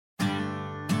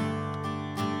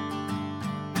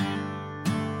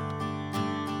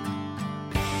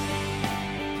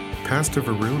Pastor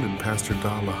Varun and Pastor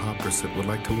Dala Hopperset would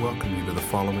like to welcome you to the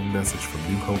following message from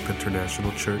New Hope International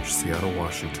Church, Seattle,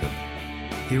 Washington.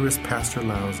 Here is Pastor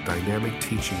Lau's dynamic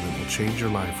teaching that will change your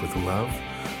life with love,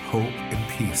 hope, and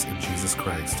peace in Jesus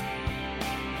Christ.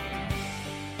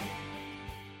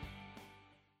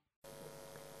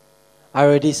 I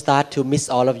already start to miss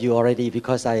all of you already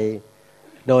because I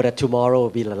know that tomorrow will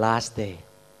be the last day.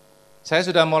 Saya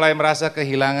sudah mulai merasa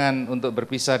kehilangan untuk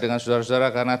berpisah dengan saudara-saudara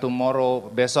karena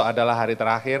besok adalah hari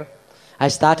terakhir. I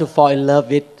start to fall in love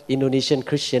with Indonesian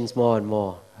Christians more and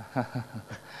more.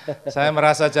 Saya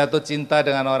merasa jatuh cinta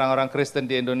dengan orang-orang Kristen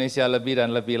di Indonesia lebih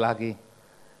dan lebih lagi.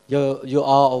 You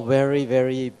all are very,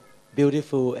 very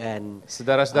beautiful and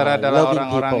Saudara-saudara adalah loving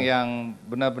orang-orang people. yang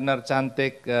benar-benar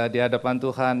cantik di hadapan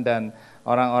Tuhan dan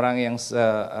orang-orang yang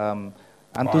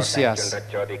antusias.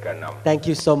 Thank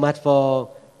you so much for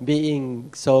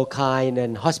being so kind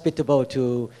and hospitable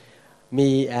to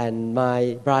me and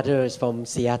my brothers from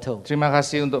Seattle. Terima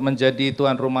kasih untuk menjadi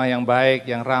tuan rumah yang baik,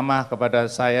 yang ramah kepada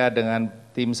saya dengan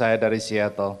tim saya dari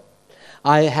Seattle.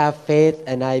 I have faith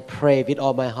and I pray with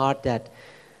all my heart that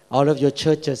all of your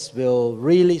churches will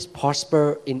really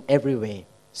prosper in every way.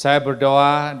 Saya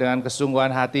berdoa dengan kesungguhan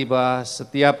hati bahwa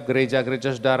setiap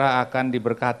gereja-gereja saudara akan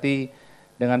diberkati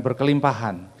dengan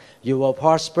berkelimpahan. You will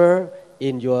prosper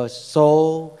in your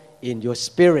soul, in your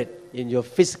spirit, in your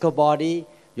physical body,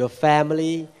 your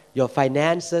family, your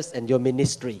finances, and your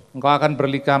ministry. Engkau akan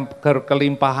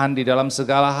berkelimpahan di dalam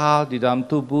segala hal, di dalam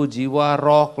tubuh, jiwa,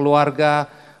 roh, keluarga,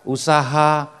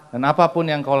 usaha, dan apapun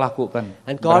yang kau lakukan.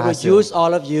 And God will berhasil. use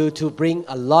all of you to bring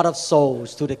a lot of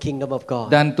souls to the kingdom of God.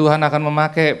 Dan Tuhan akan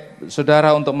memakai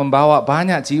saudara untuk membawa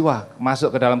banyak jiwa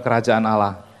masuk ke dalam kerajaan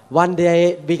Allah. One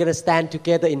day we're going to stand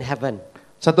together in heaven.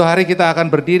 Satu hari kita akan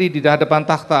berdiri di hadapan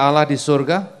takhta Allah di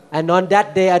surga. And on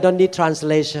that day I don't need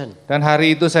translation Dan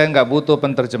hari itu saya nggak butuh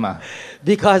penterjemah.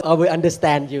 because I will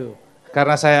understand you.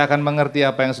 Karena saya akan mengerti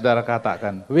apa yang saudara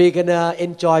katakan. We're going to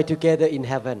enjoy together in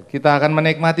heaven. Kita akan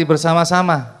menikmati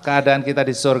bersama-sama keadaan kita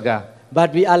di surga.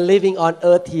 But we are living on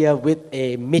earth here with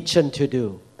a mission to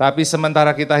do. Tapi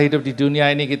sementara kita hidup di dunia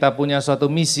ini, kita punya suatu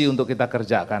misi untuk kita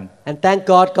kerjakan. And thank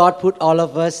God, God put all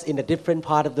of us in a different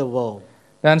part of the world.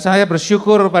 Dan saya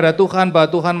bersyukur pada Tuhan bahwa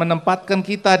Tuhan menempatkan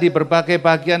kita di berbagai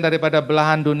bagian daripada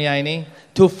belahan dunia ini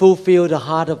To fulfill the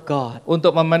heart of God.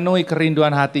 untuk memenuhi kerinduan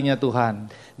hatinya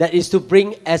Tuhan. That is to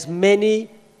bring as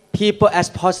many people as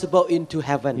possible into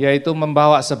heaven. Yaitu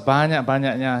membawa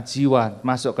sebanyak-banyaknya jiwa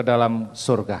masuk ke dalam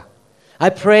surga. I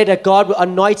pray that God will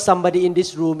anoint somebody in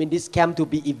this room, in this camp to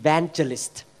be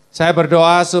evangelist. Saya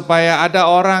berdoa supaya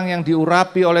ada orang yang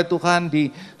diurapi oleh Tuhan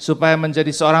supaya menjadi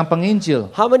seorang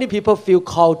penginjil. How many people feel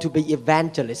called to be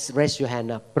evangelists? Raise your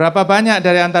hand up. Berapa banyak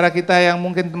dari antara kita yang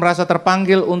mungkin merasa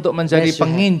terpanggil untuk menjadi Raise your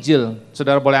hand. penginjil?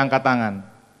 Saudara boleh angkat tangan.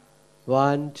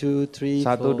 1, 2, 3,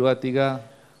 1, 4.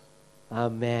 2, 3.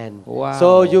 Amen. Wow,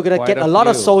 So you're going to quite get a a lot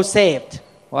of few. souls saved.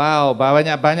 Wow,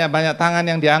 banyak tangan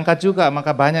yang diangkat juga,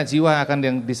 maka banyak jiwa yang akan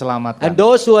diselamatkan. And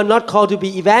those who are not called to be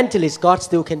evangelists, God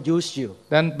still can use you.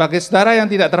 Dan bagi saudara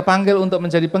yang tidak terpanggil untuk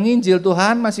menjadi penginjil,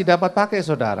 Tuhan masih dapat pakai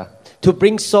saudara. To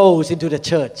bring souls into the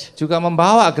church. Juga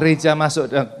membawa gereja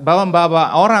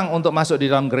membawa orang untuk masuk di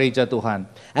dalam gereja Tuhan.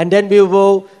 And then we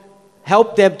will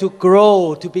help them to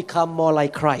grow to become more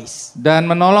like Christ. Dan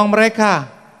menolong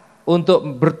mereka untuk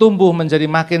bertumbuh menjadi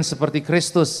makin seperti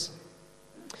Kristus.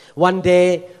 One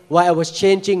day, while I was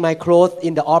changing my clothes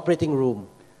in the operating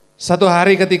room, Satu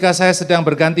hari ketika saya sedang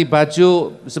berganti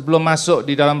baju sebelum masuk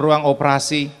di dalam ruang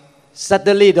operasi,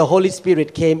 suddenly the Holy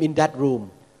Spirit came in that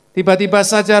room. tiba-tiba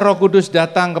saja Roh Kudus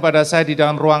datang kepada saya di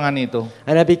dalam ruangan itu.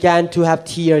 And I began to have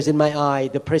tears in my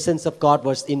eye. The presence of God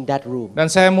was in that room.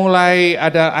 Dan saya mulai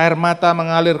ada air mata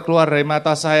mengalir keluar dari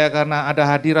mata saya karena ada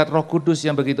hadirat Roh Kudus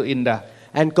yang begitu indah.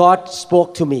 And God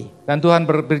spoke to me. Dan Tuhan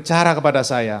berbicara kepada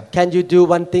saya, Can you do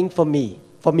one thing for me,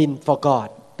 for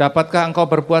God? dapatkah engkau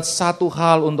berbuat satu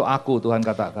hal untuk aku, Tuhan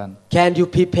katakan. Can you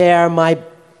prepare my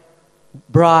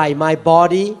bride, my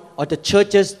body, or the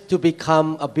churches to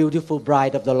become a beautiful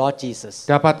bride of the Lord Jesus?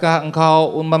 Dapatkah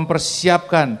engkau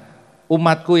mempersiapkan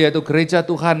umatku yaitu gereja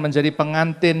Tuhan menjadi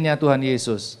pengantinnya Tuhan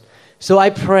Yesus. So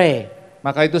I pray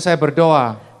Maka itu saya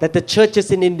berdoa that the churches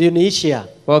in Indonesia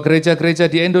bahwa gereja-gereja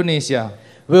di Indonesia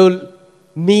will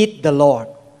meet the Lord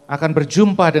akan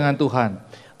berjumpa dengan Tuhan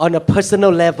on a personal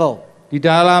level. di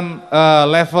dalam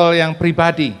level yang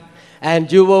pribadi. And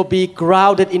you will be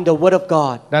grounded in the Word of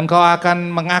God. Dan kau akan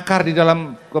mengakar di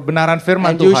dalam kebenaran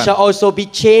firman And you Tuhan. shall also be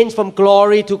changed from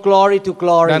glory to glory to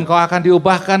glory. Dan kau akan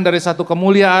diubahkan dari satu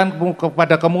kemuliaan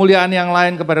kepada kemuliaan yang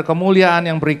lain kepada kemuliaan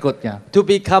yang berikutnya. To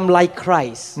become like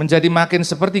Christ. Menjadi makin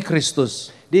seperti Kristus.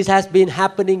 This has been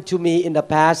happening to me in the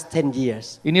past 10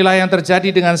 years. Inilah yang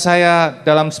terjadi dengan saya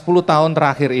dalam 10 tahun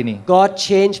terakhir ini. God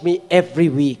changed me every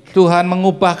week. Tuhan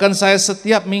mengubahkan saya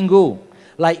setiap minggu.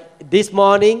 Like this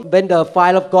morning when the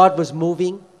fire of God was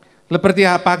moving, Seperti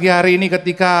pagi hari ini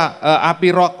ketika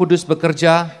api Roh Kudus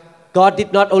bekerja, God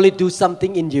did not only do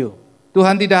something in you,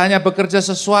 Tuhan tidak hanya bekerja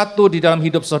sesuatu di dalam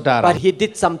hidup saudara, but He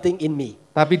did something in me.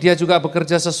 tapi Dia juga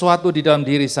bekerja sesuatu di dalam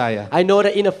diri saya. I know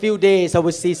that in a few days I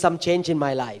will see some change in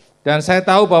my life. Dan saya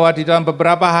tahu bahwa di dalam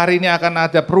beberapa hari ini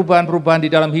akan ada perubahan-perubahan di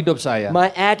dalam hidup saya.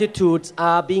 My attitudes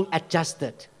are being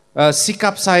adjusted.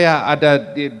 Sikap saya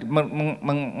ada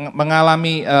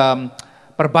mengalami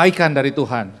perbaikan dari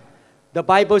Tuhan. The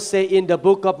Bible say in the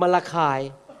book of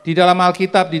Malachi, Di dalam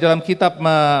Alkitab, di dalam kitab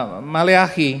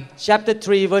Maleakhi, chapter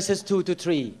 3 verses 2 to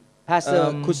 3.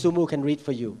 Pastor Kusumu can read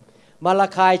for you.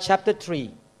 Malachi chapter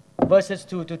 3 verses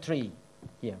 2 to 3.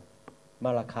 Here.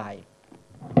 Malachi.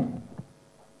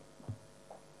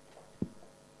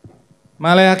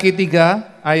 Maleakhi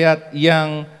 3 ayat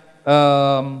yang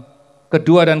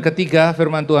kedua dan ketiga,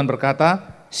 firman Tuhan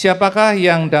berkata, siapakah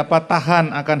yang dapat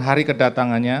tahan akan hari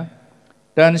kedatangannya?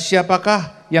 Dan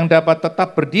siapakah yang dapat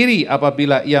tetap berdiri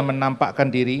apabila ia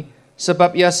menampakkan diri?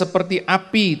 Sebab ia seperti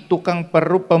api tukang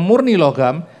pemurni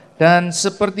logam dan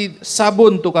seperti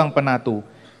sabun tukang penatu.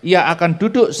 Ia akan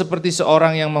duduk seperti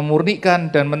seorang yang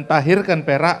memurnikan dan mentahirkan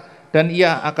perak, dan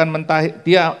ia akan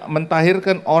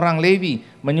mentahirkan orang Lewi,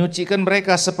 menyucikan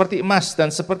mereka seperti emas dan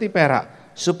seperti perak,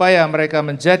 supaya mereka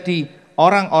menjadi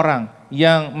orang-orang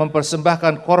yang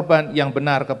mempersembahkan korban yang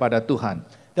benar kepada Tuhan.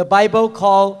 The Bible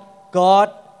called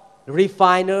God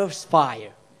refiner's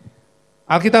fire.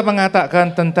 Alkitab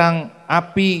mengatakan tentang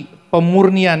api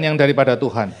pemurnian yang daripada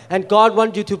Tuhan. And God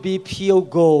wants you to be pure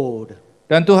gold.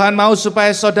 Dan Tuhan mau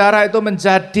supaya saudara itu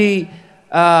menjadi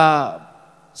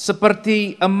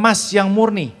seperti emas yang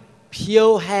murni.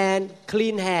 Pure hand,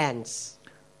 clean hands.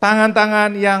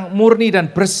 Tangan-tangan yang murni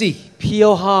dan bersih.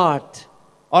 Pure heart.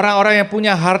 Orang-orang yang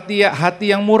punya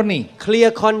hati yang murni.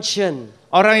 Clear conscience.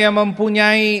 Orang yang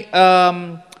mempunyai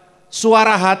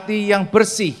suara hati yang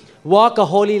bersih. Walk a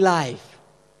holy life.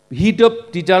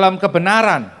 Hidup di dalam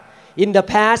kebenaran. In the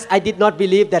past, I did not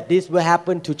believe that this will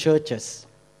happen to churches.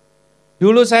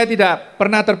 Dulu saya tidak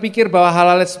pernah terpikir bahwa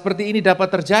hal-hal seperti ini dapat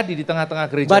terjadi di tengah-tengah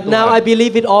gereja But Tuhan. now I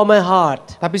believe with all my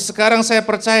heart Tapi sekarang saya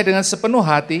percaya dengan sepenuh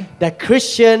hati that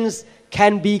Christians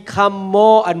can become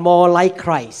more and more like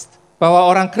Christ. bahwa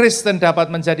orang Kristen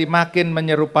dapat menjadi makin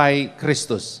menyerupai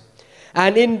Kristus.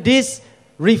 And in this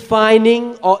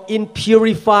refining or in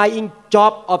purifying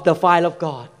job of the fire of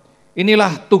God,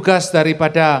 Inilah tugas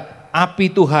daripada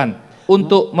api Tuhan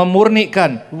untuk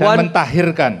memurnikan dan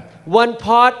mentahirkan. one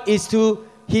part is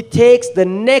He takes the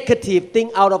negative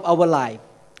thing out of our life.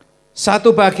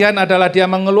 Satu bagian adalah Dia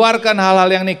mengeluarkan hal-hal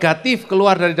yang negatif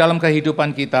keluar dari dalam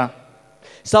kehidupan kita.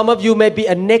 Some of you may be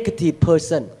a negative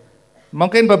person.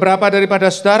 Mungkin beberapa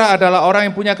daripada saudara adalah orang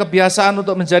yang punya kebiasaan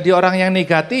untuk menjadi orang yang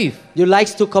negatif. You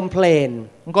likes to complain.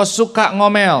 Engkau suka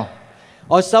ngomel.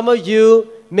 Or some of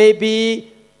you may be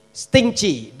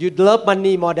stingy. You love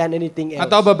money more than anything else.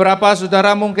 Atau beberapa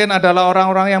saudara mungkin adalah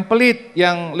orang-orang yang pelit,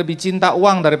 yang lebih cinta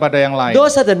uang daripada yang lain.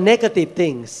 Those are the negative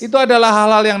things. Itu adalah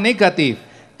hal-hal yang negatif.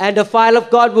 And the fire of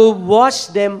God will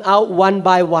wash them out one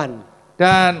by one.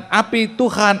 Dan api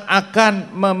Tuhan akan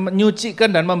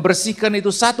menyucikan dan membersihkan itu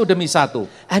satu demi satu.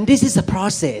 And this is a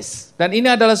process. Dan ini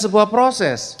adalah sebuah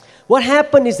proses. What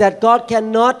happened is that God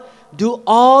cannot do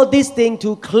all these things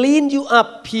to clean you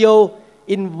up pure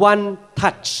in one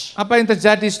touch. Apa yang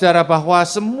terjadi saudara, bahwa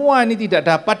semua ini tidak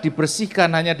dapat dibersihkan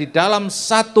hanya di dalam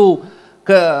satu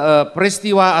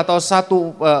peristiwa atau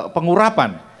satu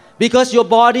pengurapan. Because your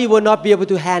body will not be able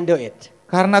to handle it.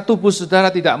 Karena tubuh saudara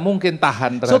tidak mungkin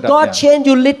tahan So God terhadapnya. change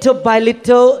you little by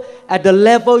little at the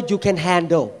level you can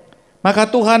handle. Maka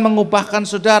Tuhan mengubahkan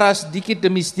saudara sedikit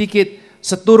demi sedikit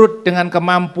seturut dengan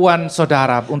kemampuan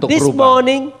saudara untuk This berubah.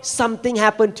 morning something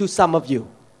happened to some of you.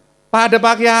 Pada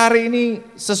pagi hari ini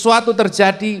sesuatu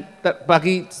terjadi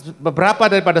bagi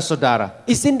beberapa daripada saudara.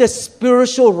 It's in the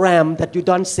spiritual realm that you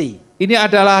don't see. Ini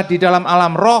adalah di dalam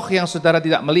alam roh yang saudara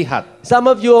tidak melihat. Some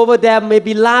of you over there may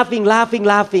be laughing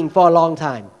for a long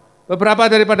time. Beberapa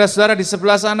daripada saudara di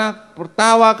sebelah sana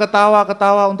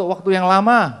ketawa untuk waktu yang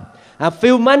lama. A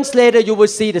few months later you will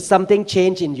see that something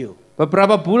change in you.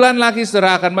 Beberapa bulan lagi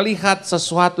saudara akan melihat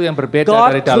sesuatu yang berbeda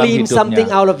dari God dalam clean something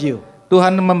hidupnya. out of you.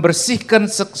 Tuhan membersihkan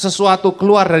sesuatu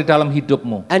keluar dari dalam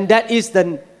hidupmu. And that is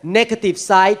the negative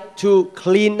side to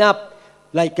clean up.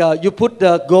 Like you put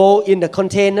the gold in the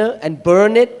container and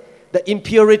burn it, the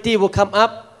impurity will come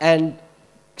up and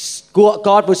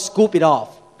God will scoop it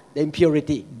off. the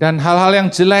impurity. Dan hal-hal yang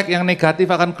jelek, yang negatif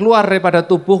akan keluar daripada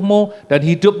tubuhmu dan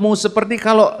hidupmu seperti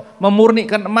kalau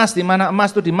memurnikan emas, di mana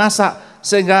emas itu dimasak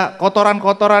sehingga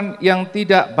kotoran-kotoran yang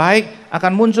tidak baik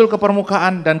akan muncul ke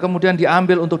permukaan dan kemudian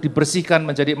diambil untuk dibersihkan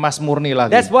menjadi emas murni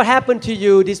lagi. That's what happened to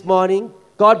you this morning.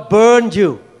 God burned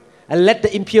you and let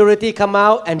the impurity come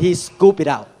out and He scoop it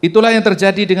out. Itulah yang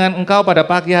terjadi dengan engkau pada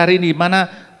pagi hari ini, mana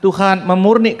Tuhan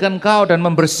memurnikan engkau dan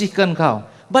membersihkan engkau.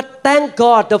 But thank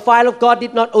God, the fire of God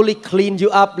did not only clean you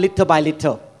up little by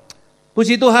little.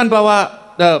 Puji Tuhan bahwa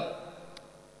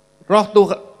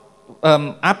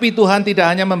api Tuhan tidak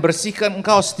hanya membersihkan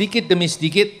engkau sedikit demi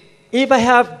sedikit. If I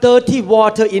have dirty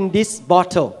water in this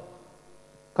bottle,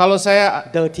 Kalau saya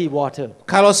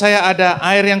ada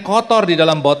air yang kotor di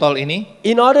dalam botol ini,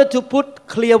 in order to put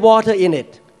clear water in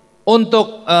it,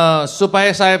 untuk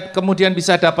supaya saya kemudian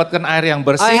bisa dapatkan air yang I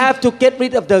bersih, have to get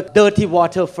rid of the dirty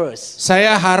water first.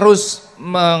 saya harus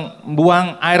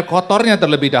membuang air kotornya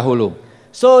terlebih dahulu.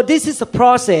 So this is a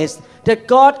process that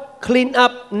God clean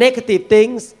up negative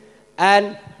things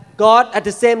and God at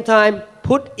the same time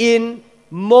put in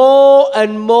more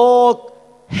and more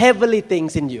heavenly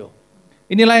things in you.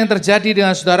 Inilah yang terjadi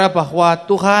dengan saudara, bahwa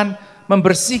Tuhan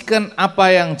membersihkan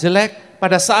apa yang jelek,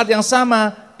 pada saat yang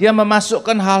sama Dia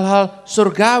memasukkan hal-hal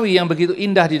surgawi yang begitu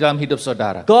indah di dalam hidup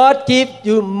saudara. God give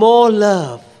you more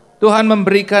love, Tuhan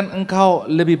memberikan engkau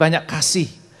lebih banyak kasih,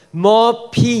 more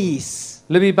peace,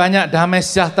 lebih banyak damai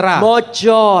sejahtera, more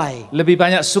joy, lebih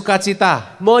banyak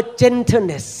sukacita, more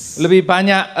gentleness, lebih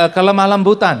banyak kelemah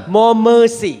lembutan, more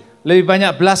mercy, lebih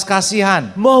banyak belas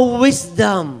kasihan, more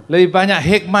wisdom, lebih banyak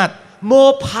hikmat,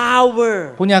 more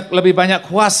power, punya lebih banyak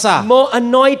kuasa, more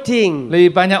anointing, lebih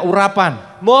banyak urapan,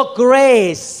 more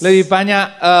grace.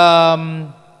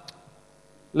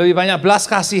 lebih banyak belas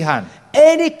kasihan.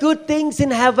 Any good things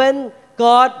in heaven,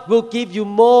 God will give you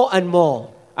more and more.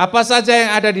 Apa saja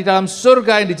yang ada di dalam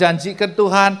surga yang dijanjikan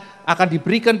Tuhan akan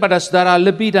diberikan pada saudara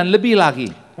lebih dan lebih lagi.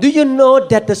 Do you know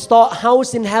that the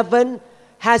storehouse in heaven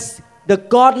has the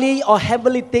godly or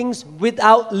heavenly things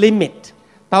without limit?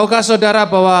 Tahukah saudara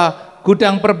bahwa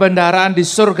gudang perbendaharaan di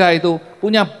surga itu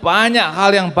punya banyak hal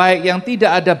yang baik yang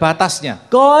tidak ada batasnya.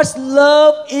 God's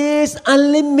love is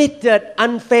unlimited,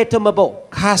 unfathomable.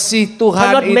 Kasih Cannot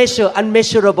Tuhan measure,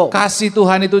 unmeasurable. kasih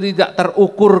Tuhan itu tidak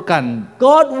terukurkan.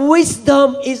 God's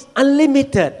wisdom is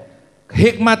unlimited.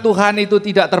 Hikmat Tuhan itu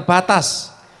tidak terbatas.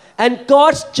 And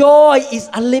God's joy is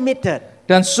unlimited.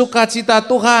 Dan sukacita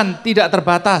Tuhan tidak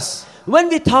terbatas. When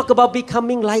we talk about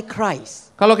becoming like Christ,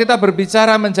 Kalau kita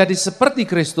berbicara menjadi seperti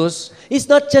Kristus, it's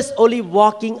not just only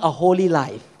walking a holy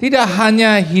life. tidak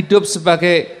hanya hidup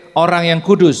sebagai orang yang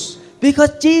kudus.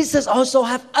 Because Jesus also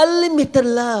have unlimited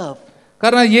love,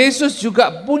 Karena Yesus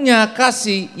juga punya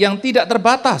kasih yang tidak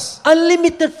terbatas.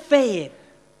 unlimited faith,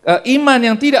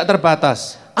 Iman yang tidak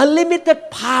terbatas. unlimited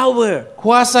power.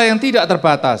 Kuasa yang tidak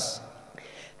terbatas.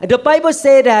 And the Bible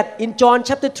say that in John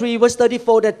chapter 3 verse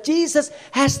 34 that Jesus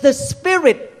has the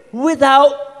Spirit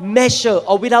without measure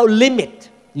or without limit.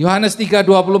 Yohanes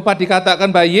 3:24 dikatakan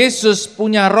bahwa Yesus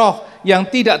punya roh yang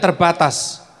tidak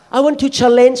terbatas. I want to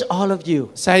challenge all of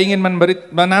you. Saya ingin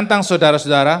menantang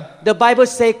saudara-saudara The Bible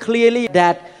say clearly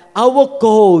that our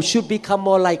goal should become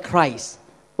more like Christ.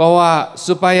 bahwa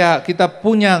supaya kita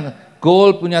punya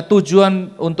goal, punya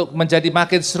tujuan untuk menjadi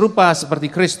makin serupa seperti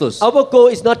Kristus. Our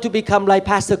goal is not to become like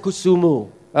Pastor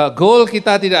Kusumu Goal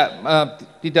kita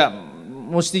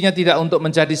mestinya tidak untuk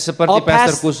menjadi seperti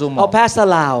Pastor Kusumo or Pastor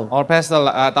Lau.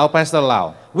 atau Pastor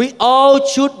Lau. We all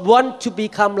should want to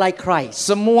become like Christ.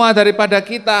 Semua daripada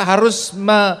kita harus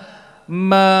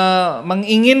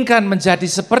menginginkan menjadi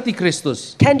seperti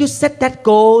Kristus. Can you set that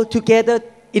goal together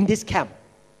in this camp?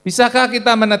 Bisakah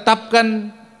kita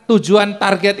menetapkan tujuan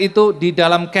target itu di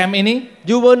dalam camp ini?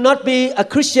 You will not be a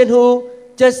Christian who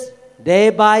just day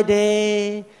by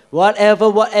day, whatever,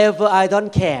 I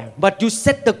don't care. But you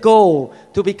set the goal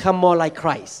to become more like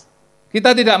Christ.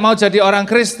 Kita tidak mau jadi orang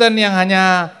Kristen yang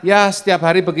hanya ya setiap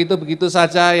hari begitu-begitu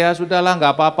saja, ya sudahlah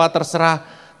nggak apa-apa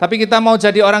terserah. Tapi kita mau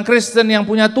jadi orang Kristen yang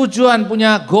punya tujuan,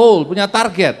 punya goal, punya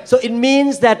target. So it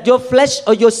means that your flesh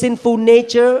or your sinful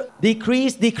nature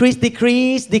decrease.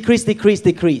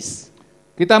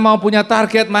 Kita mau punya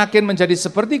target makin menjadi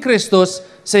seperti Kristus,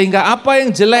 sehingga apa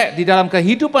yang jelek di dalam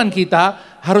kehidupan kita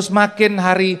harus makin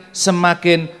hari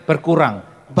semakin berkurang.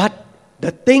 But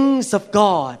the things of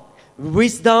God,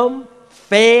 wisdom,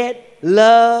 faith,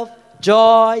 love,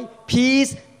 joy,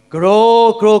 peace,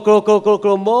 grow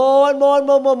more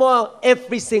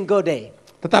every single day.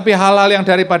 Tetapi hal-hal yang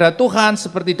daripada Tuhan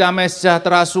seperti damai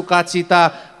sejahtera,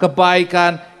 sukacita,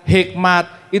 kebaikan, hikmat,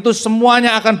 itu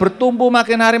semuanya akan bertumbuh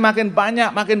makin hari makin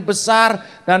banyak, makin besar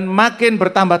dan makin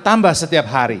bertambah-tambah setiap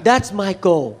hari. That's my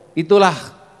goal. Itulah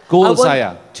I goal want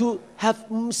saya. to have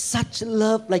such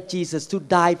love like Jesus to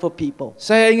die for people.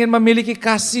 Saya ingin memiliki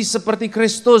kasih seperti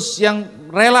Kristus yang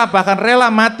rela, bahkan rela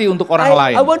mati untuk orang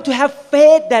lain. I want to have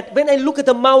faith that when I look at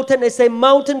the mountain, I say,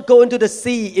 mountain go into the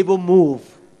sea, it will move.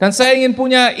 Dan saya ingin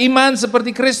punya iman seperti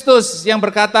Kristus yang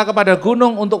berkata kepada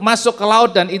gunung untuk masuk ke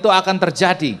laut dan itu akan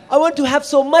terjadi. I want to have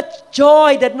so much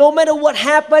joy that no matter what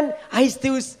happened, I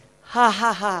still ha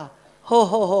ha ha, ho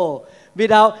ho ho,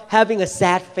 without having a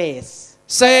sad face.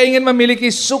 Saya ingin memiliki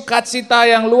sukacita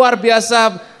yang luar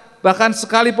biasa, bahkan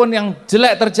sekalipun yang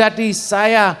jelek terjadi,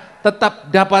 saya tetap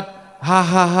dapat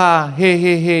hahaha,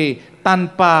 hehehe,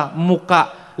 tanpa muka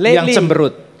yang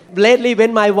cemberut. Lately,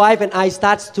 when my wife and I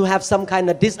starts to have some kind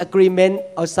of disagreement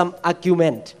or some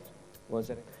argument,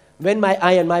 when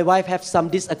I and my wife have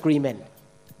some disagreement,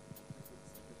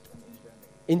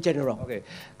 in general. Oke.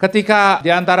 Ketika di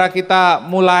antara kita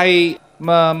mulai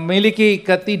memiliki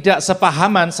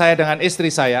ketidaksepahaman saya dengan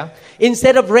istri saya,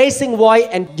 instead of raising voice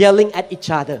and yelling at each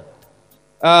other,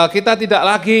 kita tidak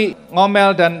lagi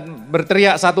ngomel dan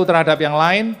berteriak satu terhadap yang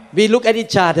lain, we look at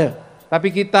each other.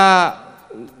 tapi kita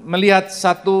melihat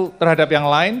satu terhadap yang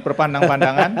lain,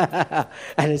 berpandang-pandangan,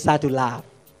 and start to laugh.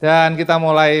 dan kita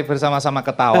mulai bersama-sama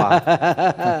ketawa.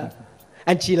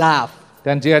 And she laughed.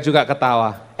 Dan dia juga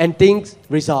ketawa. And things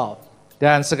resolved.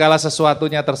 Dan segala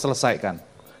sesuatunya terselesaikan.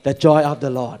 The joy of the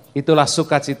Lord. Itulah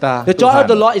sukacita The joy Tuhan. of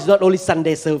the Lord is not only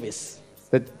Sunday service.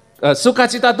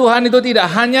 Sukacita Tuhan itu tidak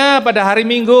hanya pada hari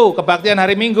Minggu, kebaktian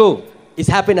hari Minggu. It's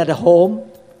happened at the home.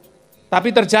 Tapi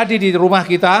terjadi di rumah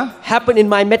kita, Happened in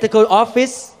my medical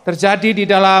office. terjadi di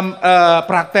dalam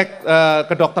praktek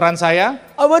kedokteran saya.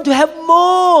 I want to have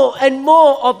more and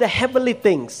more of the heavenly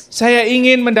things. Saya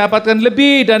ingin mendapatkan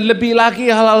lebih dan lebih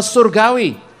lagi hal-hal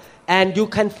surgawi. And you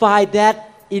can find that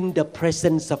in the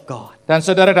presence of God. Dan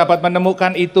saudara dapat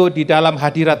menemukan itu di dalam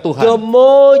hadirat The Tuhan.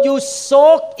 more you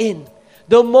soak in,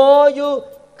 the more you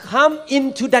come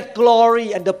into that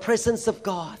glory and the presence of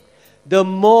God, the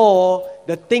more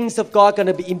the things of God going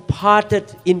to be imparted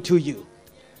into you.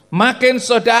 Makin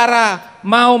saudara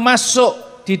mau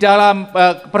masuk di dalam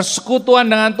persekutuan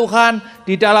dengan Tuhan,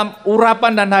 di dalam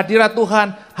urapan dan hadirat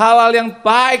Tuhan, hal-hal yang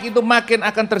baik itu makin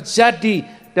akan terjadi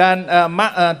dan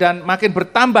makin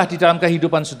bertambah di dalam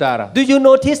kehidupan saudara. Do you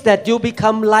notice that you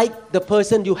become like the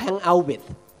person you hang out with?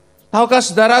 Tahukah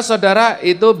saudara-saudara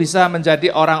itu bisa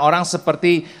menjadi orang-orang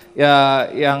seperti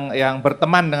yang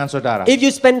berteman dengan saudara. If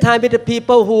you spend time with the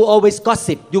people who always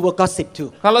gossip, you will gossip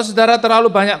too. Kalau saudara terlalu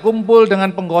banyak kumpul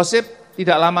dengan penggosip,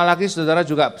 tidak lama lagi saudara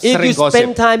juga If sering you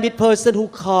spend gosip. time with person who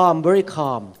calm,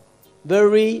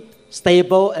 very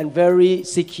stable and very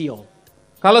secure.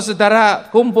 Kalau saudara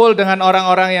kumpul dengan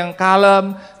orang-orang yang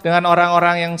kalem, dengan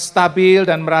orang-orang yang stabil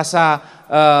dan merasa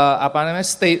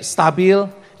stabil,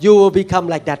 You will become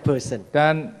like that person.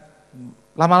 dan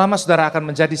lama-lama saudara akan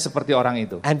menjadi seperti orang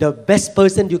itu. And the best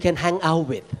person you can hang out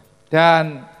with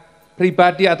Dan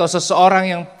pribadi atau seseorang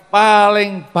yang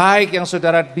paling baik yang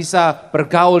saudara bisa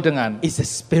bergaul dengan is the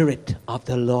Spirit of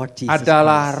the Lord Jesus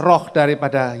adalah Christ. roh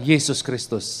daripada Yesus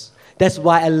Kristus. That's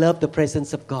why I love the presence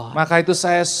of God. Maka itu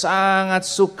saya sangat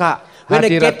suka When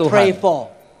I hadirat get prayed Tuhan. for,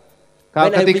 Kalau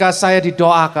when I ketika saya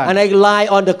didoakan, and I lie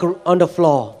on the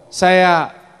floor,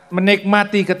 saya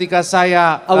menikmati ketika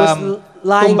saya I was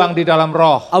lying- tumbang di dalam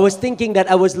roh. I was thinking that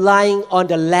I was lying on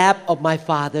the lap of my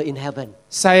Father in heaven.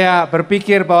 Saya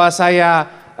berpikir bahwa saya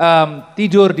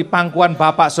tidur di pangkuan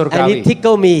Bapa And He surgawi.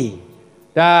 tickled me.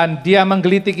 Dan dia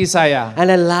menggelitiki saya.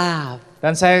 And I laughed.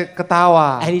 Dan saya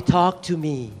ketawa. And He talked to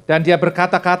me. Dan dia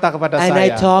berkata-kata kepada And I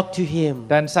saya. talked to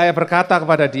Him. Dan saya berkata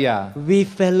kepada dia. We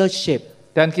fellowship.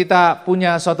 Dan kita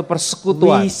punya suatu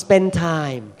persekutuan. We spend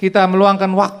time. Kita meluangkan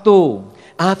waktu.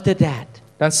 After that,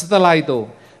 Dan setelah itu,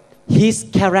 His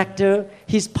character,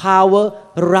 His power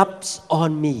rubs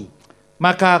on me.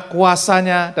 maka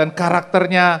kuasanya dan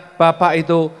karakternya Bapa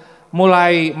itu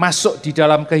mulai masuk di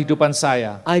dalam kehidupan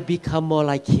saya. I become more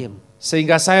like Him.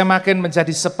 Sehingga saya makin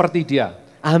menjadi seperti dia.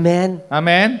 Amen.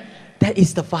 Amin. That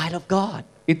is the fire of God.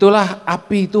 Itulah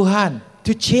api Tuhan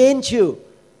To change you.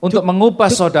 untuk mengubah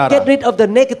To saudara. get rid of the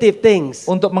negative things.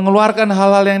 Untuk mengeluarkan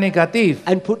hal-hal yang negatif.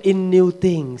 And put in new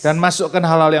things. Dan masukkan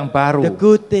hal-hal yang The baru.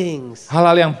 good things.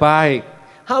 Hal-hal yang baik.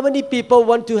 How many people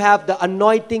want to have the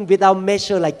anointing without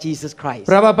measure like Jesus Christ?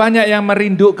 Berapa banyak yang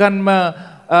merindukan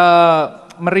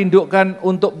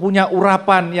untuk punya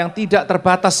urapan yang tidak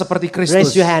terbatas seperti Raise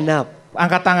Kristus. your hand up.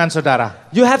 Angkat tangan saudara.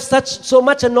 You have so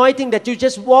much anointing that you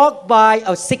just walk by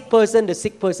a sick person, the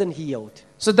sick person healed.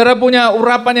 Saudara punya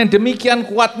urapan yang demikian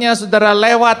kuatnya, saudara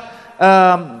lewat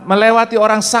melewati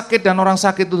orang sakit dan orang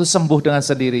sakit itu sembuh dengan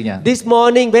sendirinya. This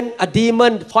morning when a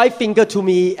demon point finger to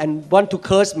me and want to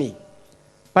curse me,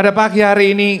 Pada pagi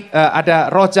hari ini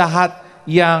ada roh jahat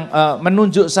yang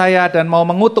menunjuk saya dan mau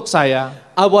mengutuk saya.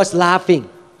 I was laughing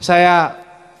Saya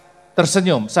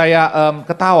tersenyum, saya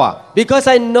ketawa. because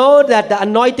I know that the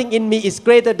anointing in me is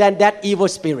greater than that evil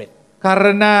spirit.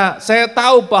 Karena saya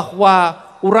tahu bahwa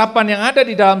urapan yang ada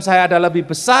di dalam saya ada lebih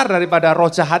besar daripada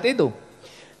roh jahat itu.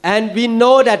 And we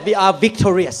know that we are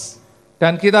victorious.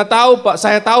 Dan kita tahu,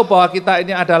 saya tahu bahwa kita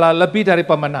ini adalah lebih dari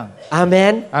pemenang.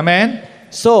 Amen. Amin.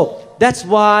 So that's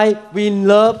why we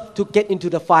love to get into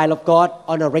the file of God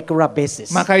on a regular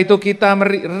basis. Maka itu kita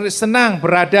senang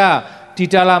berada di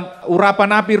dalam urapan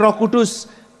api Roh Kudus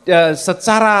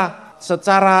secara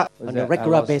On a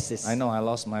regular basis. I know I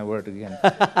lost my word again.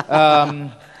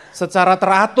 Secara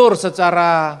teratur,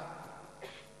 secara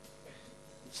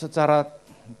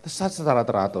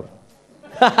teratur.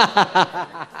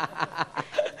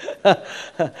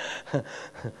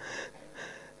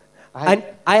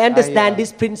 I understand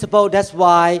this principle. That's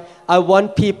why I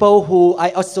want people who I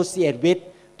associate with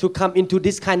to come into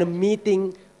this kind of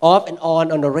meeting off and on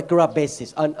a regular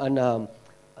basis.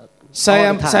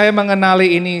 Saya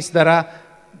mengenali ini, saudara,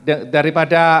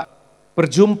 daripada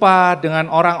berjumpa dengan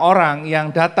orang-orang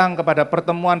yang datang kepada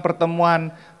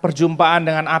pertemuan-pertemuan perjumpaan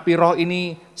dengan api roh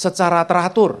ini secara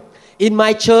teratur. In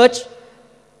my church,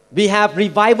 we have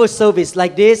revival service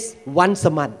like this once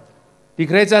a month. Di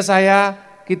gereja saya,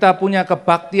 kita punya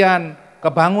kebaktian,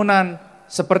 kebangunan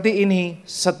seperti ini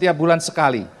setiap bulan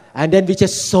sekali. And then we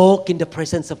just soak in the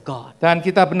presence of God. Dan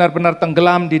kita benar-benar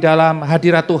tenggelam di dalam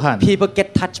hadirat Tuhan. People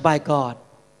get touched by God.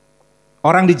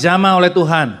 Orang dijamah oleh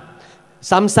Tuhan.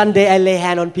 Some Sunday I lay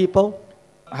hand on people.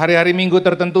 Hari-hari Minggu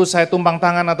tertentu saya tumpang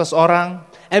tangan atas orang.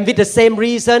 And with the same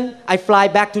reason, I fly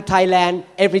back to Thailand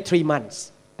every 3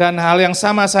 months. Dan hal yang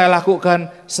sama saya lakukan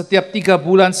setiap 3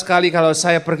 bulan sekali kalau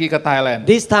saya pergi ke Thailand.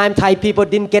 This time Thai people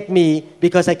didn't get me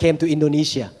because I came to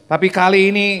Indonesia. Tapi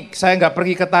kali ini saya nggak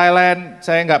pergi ke Thailand,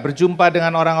 saya nggak berjumpa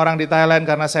dengan orang-orang di Thailand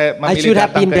karena saya memilih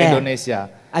datang ke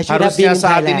Indonesia. Harusnya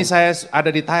saat ini saya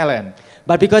ada di Thailand.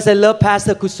 But because I love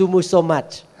Pastor Kusumu so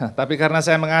much, Tapi karena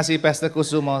saya mengasihi Pastor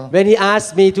Kusumo, when he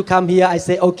asked me to come here, I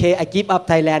say, okay, I give up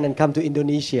Thailand and come to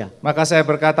Indonesia. maka saya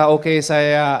berkata, oke,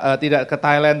 saya tidak ke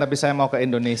Thailand tapi saya mau ke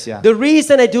Indonesia. The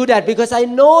reason I do that because I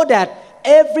know that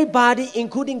everybody,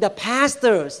 including the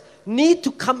pastors, need to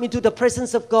come into the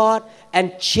presence of God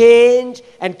and change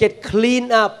and get cleaned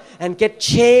up and get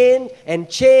changed and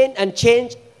change and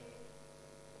change.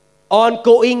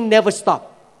 Ongoing, never stop.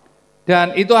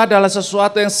 Dan itu adalah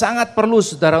sesuatu yang sangat perlu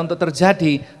saudara untuk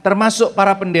terjadi, termasuk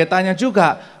para pendetanya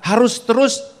juga harus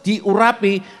terus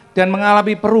diurapi dan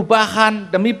mengalami perubahan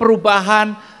demi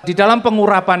perubahan di dalam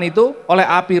pengurapan itu oleh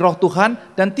api roh Tuhan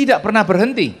dan tidak pernah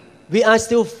berhenti. We are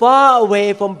still far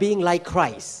away from being like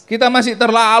Christ. Kita masih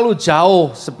terlalu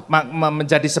jauh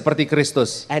menjadi seperti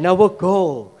Kristus. And our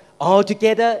goal, all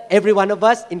together, every one of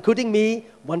us, including me,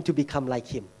 want to become like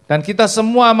Him. Dan kita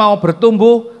semua mau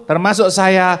bertumbuh, termasuk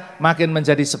saya, makin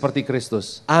menjadi seperti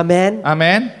Kristus. Amen.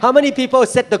 Amin. How many people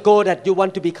set the goal that you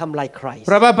want to become like Christ?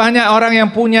 Berapa banyak orang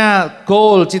yang punya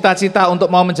goal, cita-cita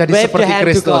untuk mau menjadi Wave seperti your hand to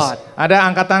Kristus? God. Ada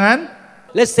angkat tangan?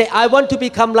 Let's say, I want to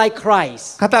become like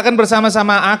Christ. Katakan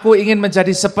bersama-sama, aku ingin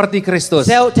menjadi seperti Kristus.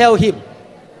 Tell Him.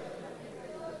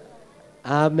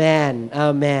 Amen.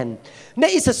 Amen. There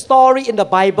is a story in the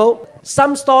Bible.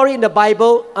 Some story in the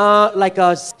Bible are like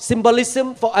a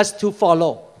symbolism for us to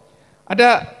follow.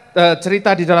 Ada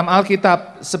cerita di dalam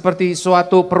Alkitab seperti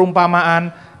suatu perumpamaan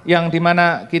yang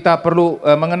dimana kita perlu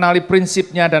mengenali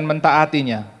prinsipnya dan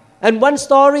mentaatinya. And one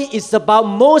story is about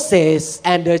Moses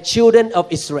and the children of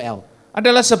Israel.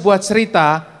 Adalah sebuah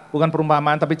cerita, bukan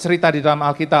perumpamaan tapi cerita di dalam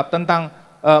Alkitab tentang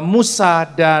Musa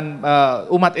dan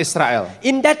umat Israel.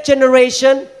 In that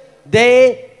generation,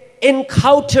 they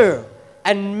encounter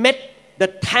and met the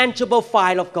tangible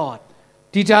fire of God.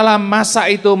 Di dalam masa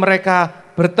itu mereka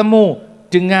bertemu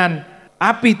dengan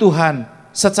api Tuhan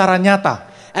secara nyata.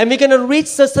 And we're going to read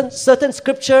certain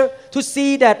scripture to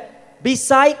see that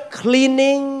beside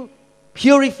cleaning,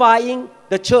 purifying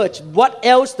the church, what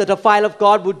else that the fire of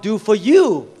God would do for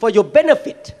you, for your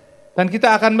benefit. Dan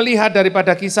kita akan melihat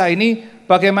daripada kisah ini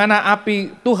bagaimana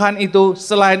api Tuhan itu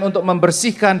selain untuk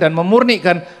membersihkan dan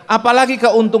memurnikan, apalagi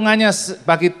keuntungannya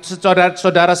bagi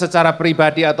saudara-saudara secara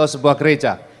pribadi atau sebuah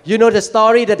gereja. You know the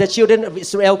story that the children of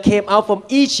Israel came out from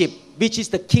Egypt, which is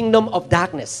the kingdom of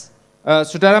darkness.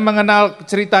 Saudara mengenal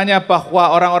ceritanya bahwa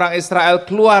orang-orang Israel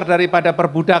keluar daripada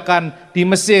perbudakan di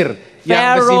Mesir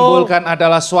yang disimbolkan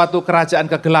adalah suatu kerajaan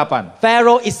kegelapan.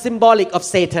 Pharaoh is symbolic of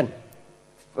Satan.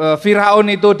 Firaun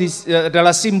itu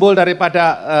adalah simbol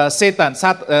daripada setan.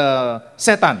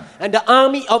 And the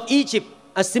army of Egypt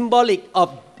are symbolic of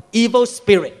evil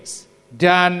spirits.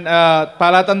 Dan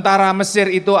bala tentara Mesir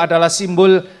itu adalah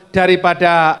simbol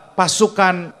daripada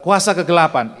pasukan kuasa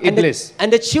kegelapan, iblis.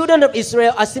 And the children of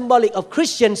Israel are symbolic of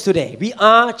Christians today. We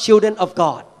are children of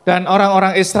God. Dan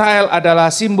orang-orang Israel adalah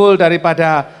simbol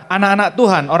daripada anak-anak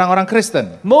Tuhan, orang-orang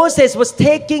Kristen. Moses was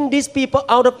taking these people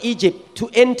out of Egypt to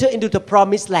enter into the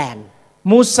promised land.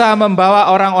 Musa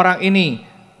membawa orang-orang ini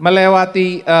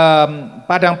melewati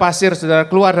padang pasir, saudara,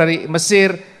 keluar dari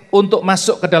Mesir untuk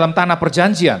masuk ke dalam tanah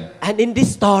perjanjian. And in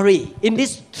this story, in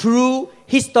this true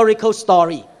historical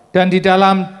story, Dan di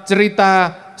dalam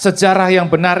cerita sejarah yang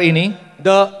benar ini,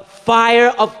 the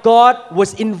fire of God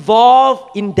was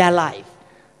involved in their life.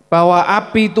 bahwa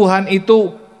api Tuhan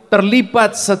itu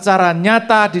terlibat secara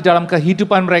nyata di dalam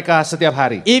kehidupan mereka setiap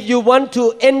hari. If you want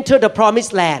to enter the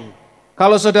promised land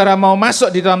Kalau saudara mau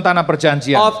masuk di dalam tanah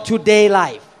perjanjian, of today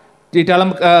life, di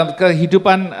dalam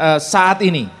kehidupan saat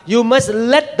ini, you must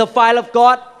let the fire of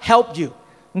God help you.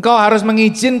 engkau harus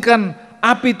mengizinkan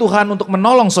api Tuhan untuk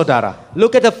menolong saudara.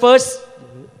 Look at the first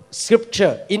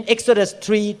scripture in Exodus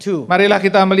 3:2. Marilah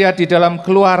kita melihat di dalam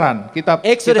Keluaran, kitab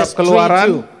Exodus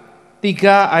Keluaran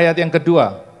 3 ayat yang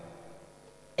kedua.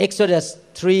 Exodus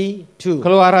 3:2.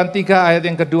 Keluaran 3 ayat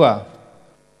yang kedua.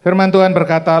 Firman Tuhan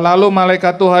berkata, lalu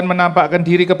malaikat Tuhan menampakkan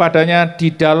diri kepadanya di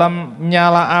dalam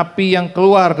nyala api yang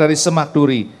keluar dari semak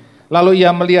duri. Lalu ia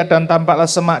melihat dan tampaklah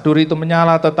semak duri itu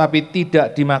menyala tetapi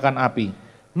tidak dimakan api.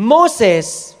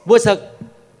 Moses was a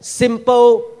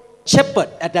simple shepherd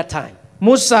at that time.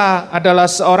 Musa adalah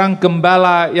seorang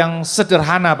gembala yang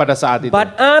sederhana pada saat itu.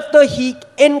 But after he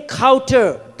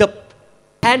encountered the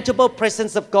tangible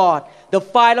presence of God, the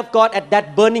fire of God at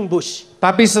that burning bush,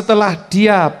 Tapi setelah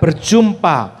dia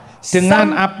berjumpa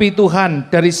dengan api Tuhan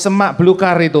dari semak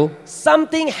belukar itu,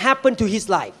 something happened to his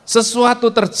life.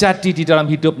 sesuatu terjadi di dalam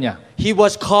hidupnya. He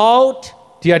was called,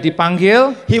 Dia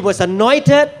dipanggil, he was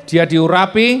anointed, dia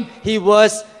diurapi, he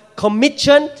was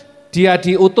commissioned, dia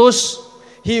diutus,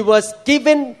 he was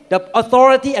given the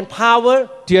authority and power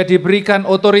dia diberikan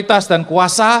otoritas dan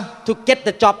kuasa to get the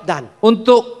job done.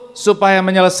 untuk supaya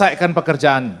menyelesaikan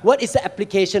pekerjaan. What is the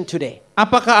application today?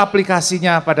 Apakah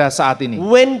aplikasinya pada saat ini?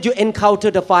 When you encounter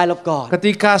the fire of God,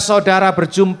 Ketika saudara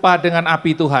berjumpa dengan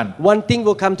api Tuhan, one thing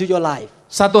will come to your life.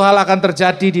 satu hal akan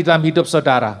terjadi di dalam hidup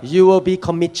saudara. You will be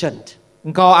commissioned.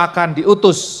 Engkau akan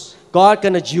diutus. God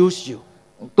gonna use you.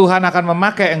 Tuhan akan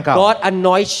memakai engkau. God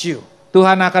anoints you.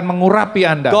 Tuhan akan mengurapi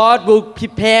Anda. God will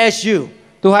prepare you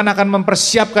Tuhan akan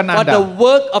mempersiapkan for the Anda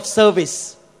work of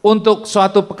service. untuk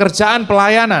suatu pekerjaan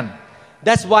pelayanan.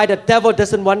 That's why the devil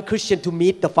doesn't want Christian to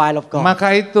meet the fire of God.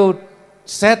 Maka itu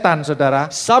setan, saudara,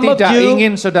 Some of tidak you-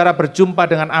 ingin saudara berjumpa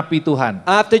dengan api Tuhan.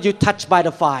 After you touched by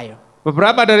the fire,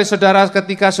 Beberapa dari saudara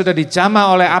ketika sudah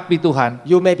dijamah oleh api Tuhan,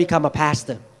 you may become a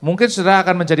pastor. mungkin saudara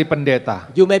akan menjadi pendeta.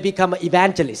 You may become an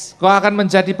evangelist. Engkau akan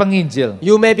menjadi penginjil.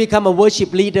 You may become a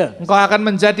worship leader. Engkau akan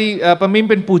menjadi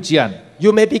pemimpin pujian. You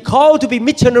may be called to be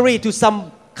missionary to some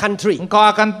country. Engkau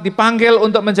akan dipanggil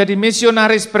untuk menjadi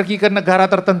misionaris pergi ke negara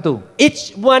tertentu.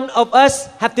 Each one of us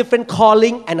have different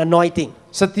calling and anointing.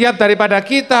 Setiap daripada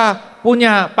kita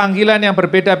punya panggilan yang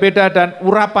berbeda-beda dan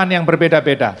urapan yang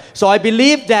berbeda-beda. So I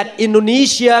believe that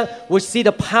Indonesia will see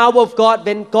the power of God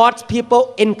when God's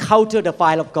people encounter the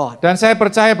fire of God. Dan saya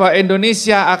percaya bahwa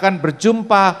Indonesia akan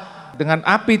berjumpa dengan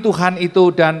api Tuhan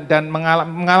itu dan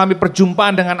mengalami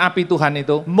perjumpaan dengan api Tuhan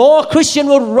itu. More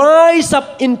Christian will rise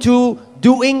up into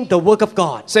doing the work of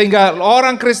God. Sehingga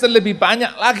orang Kristen lebih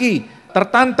banyak lagi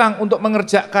tertantang untuk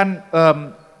mengerjakan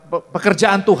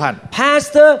pekerjaan Tuhan.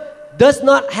 Pastor does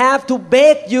not have to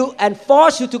beg you and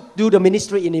force you to do the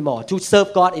ministry anymore, to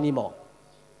serve God anymore.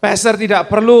 Pastor tidak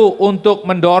perlu untuk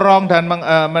mendorong dan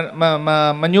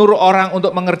menyuruh orang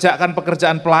untuk mengerjakan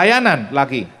pekerjaan pelayanan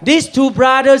lagi. These two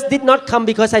brothers did not come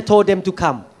because I told them to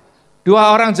come.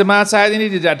 Dua orang jemaat saya ini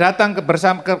tidak datang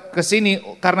ke sini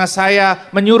karena saya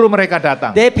menyuruh mereka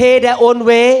datang. They pay their own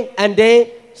way and they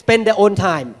spend their own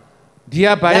time.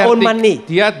 Dia Their own money.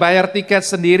 bayar tiket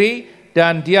sendiri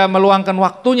dan dia meluangkan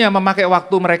waktunya memakai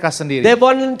waktu mereka sendiri. They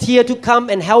volunteer to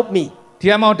come and help me.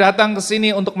 Dia mau datang ke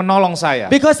sini untuk menolong saya.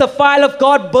 Because the fire of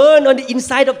God burn on the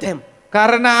inside of them.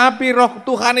 Karena api Roh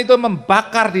Tuhan itu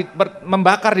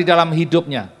membakar di dalam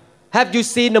hidupnya. Have you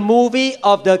seen the movie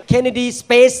of the Kennedy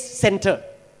Space Center?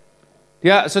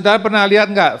 Ya, saudara pernah lihat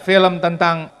nggak film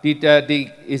tentang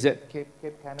is it Cape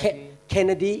Kennedy?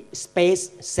 Kennedy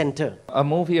Space Center A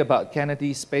movie about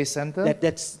Kennedy Space Center?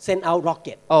 that send out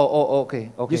rocket.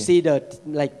 Okay. You see the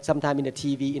like sometime in the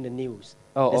TV in the news.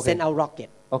 Oh, They okay. send out rocket.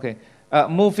 Oke.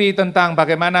 movie tentang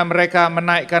bagaimana mereka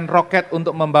menaikkan roket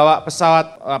untuk membawa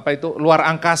pesawat luar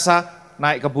angkasa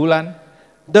naik ke bulan.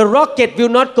 The rocket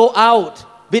will not go out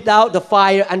without the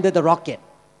fire under the rocket.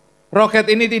 Roket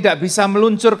ini tidak bisa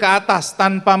meluncur ke atas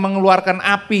tanpa mengeluarkan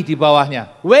api di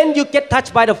bawahnya. When you get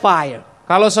touched by the fire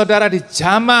Kalau saudara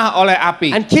dijamah oleh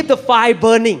api and keep the fire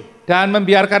burning, dan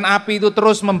membiarkan api itu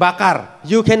terus membakar,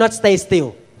 you cannot stay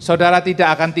still. saudara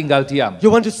tidak akan tinggal diam. You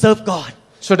want to serve God.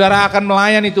 Saudara akan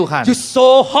melayani Tuhan. You're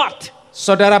so hot.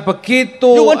 Saudara begitu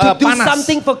You want to do panas.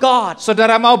 something for God.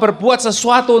 Saudara mau berbuat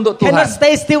sesuatu untuk Tuhan. Cannot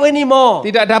stay still anymore.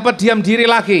 Tidak dapat diam diri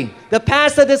lagi. The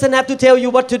pastor doesn't have to tell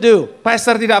you what to do.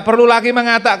 Pastor tidak perlu lagi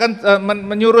mengatakan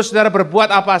menyuruh saudara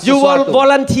berbuat apa You will sesuatu.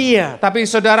 volunteer. Tapi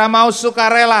saudara mau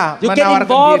sukarela You get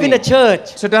menawarkan involved in diri. the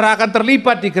church. Saudara akan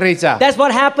terlibat di gereja. That's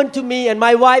what happened to me and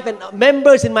my wife and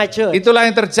members in my church.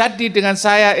 Itulah yang terjadi dengan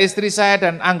saya, istri saya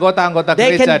dan anggota-anggota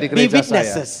They gereja can di be gereja saya.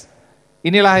 witnesses.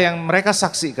 Inilah yang mereka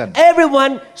saksikan.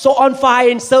 Everyone so on fire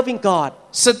in serving God.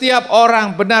 Setiap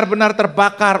orang benar-benar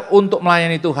terbakar untuk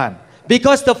melayani Tuhan.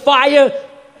 Because the fire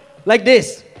like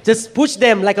this just push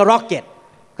them like a rocket.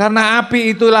 Karena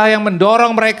api itulah yang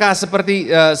mendorong mereka seperti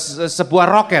sebuah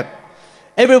roket.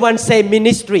 Everyone say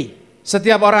ministry.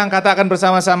 Setiap orang katakan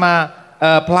bersama-sama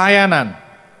pelayanan.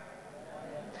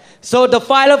 So the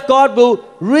fire of God will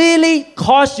really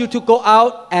cause you to go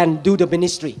out and do the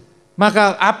ministry.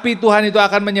 Maka api Tuhan itu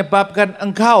akan menyebabkan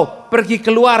engkau pergi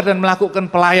keluar dan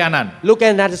melakukan pelayanan. Look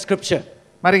at another scripture.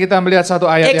 Mari kita melihat satu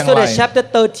ayat yang Exodus lain. chapter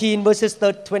 13 verses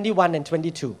 21 and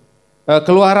 22.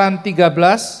 Keluaran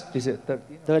 13, 13,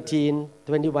 21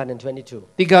 and 22.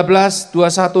 13,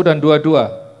 21 dan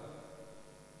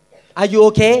 22. Are you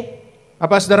okay?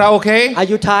 Apa saudara oke? Are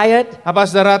you tired? Apa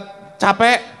saudara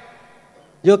capek?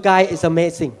 Your guy is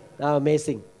amazing.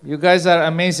 Amazing. You guys are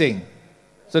amazing.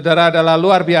 Saudara adalah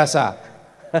luar biasa.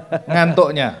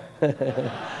 Ngantuknya.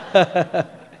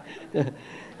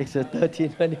 Exodus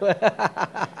 13, 21.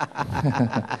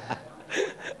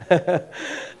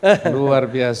 Luar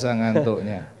biasa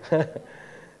ngantuknya.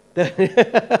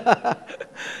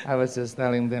 I was just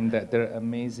telling them that they're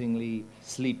amazingly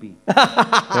sleepy.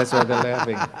 That's why they're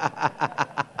laughing.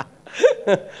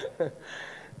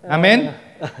 Amin.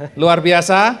 Luar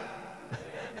biasa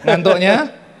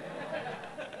ngantuknya.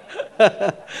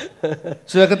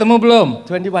 Sudah ketemu belum?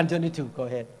 21, 22, go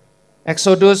ahead.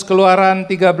 Eksodus Keluaran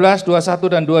 13, 21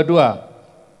 dan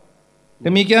 22.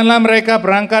 Demikianlah mereka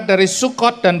berangkat dari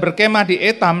Sukot dan berkemah di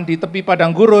Etam di tepi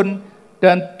padang gurun,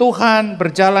 dan Tuhan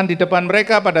berjalan di depan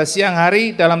mereka pada siang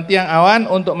hari dalam tiang awan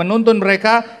untuk menuntun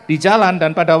mereka di jalan,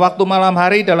 dan pada waktu malam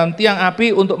hari dalam tiang api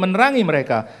untuk menerangi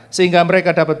mereka, sehingga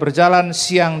mereka dapat berjalan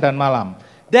siang dan malam.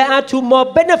 There are two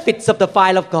more benefits of the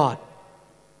fire of God.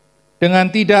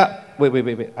 Dengan tidak,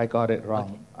 wait, I got it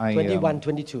wrong. 21,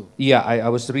 22. Iya, I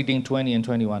was reading 20 and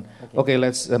 21. Okay,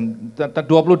 let's 22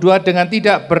 dengan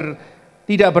tidak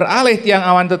beralih tiang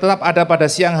awan tetap ada pada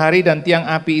siang hari dan tiang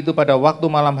api itu pada waktu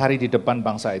malam hari di depan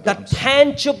bangsa itu. The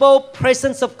tangible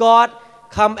presence of God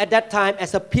come at that time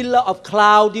as a pillar of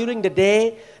cloud during the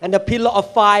day and a pillar of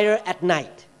fire at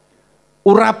night.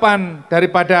 Urapan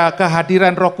daripada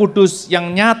kehadiran Roh Kudus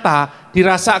yang nyata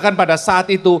dirasakan pada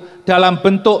saat itu dalam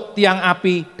bentuk tiang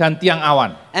api dan tiang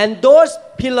awan. And those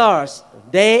pillars,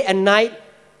 day and night,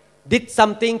 did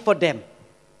something for them.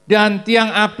 Dan tiang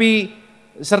api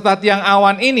serta tiang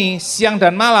awan ini siang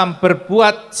dan malam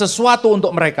berbuat sesuatu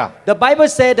untuk mereka. The Bible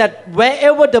said that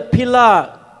wherever the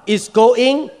pillar is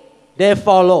going, they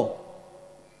follow.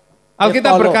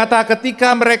 Alkitab berkata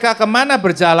ketika mereka kemana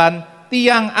berjalan,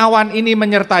 tiang awan ini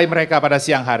menyertai mereka pada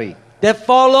siang hari. They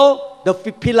follow the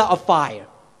pillar of fire.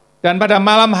 Dan pada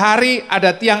malam hari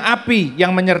ada tiang api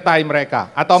yang menyertai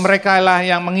mereka. Atau mereka lah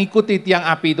yang mengikuti tiang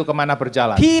api itu kemana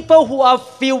berjalan. People who are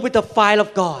filled with the fire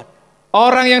of God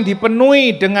Orang yang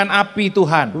dipenuhi dengan api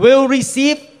Tuhan will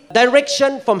receive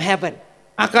direction from heaven.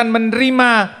 akan menerima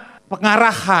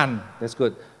pengarahan. That's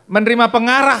good. Menerima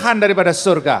pengarahan daripada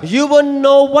surga. You will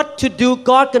know what to do.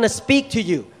 God gonna speak to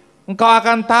you. Engkau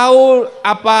akan tahu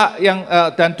apa yang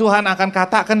dan Tuhan akan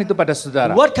katakan itu pada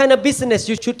saudara. What kind of business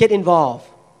you should get involved?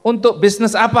 Untuk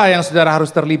bisnis apa yang saudara harus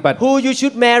terlibat? Who you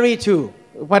should marry to?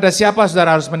 Pada siapa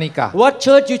saudara harus menikah? What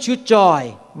church you should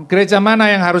join? Gereja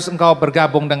mana yang harus engkau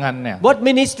bergabung dengannya? What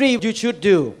ministry you should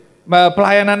do?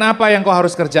 Pelayanan apa yang kau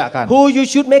harus kerjakan? Who you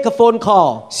should make a phone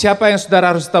call? Siapa yang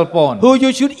saudara harus telepon? Who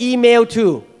you should email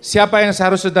to? Siapa yang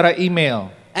harus saudara email?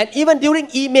 And even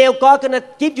during email, God gonna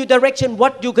give you direction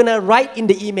what you gonna write in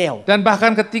the email. Dan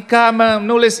bahkan ketika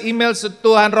menulis email,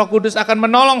 Tuhan Roh Kudus akan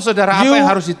menolong saudara apa yang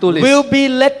harus ditulis. Will be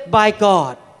led by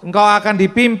God. Engkau akan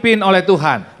dipimpin oleh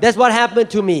Tuhan. That's what happened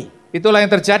to me. Itulah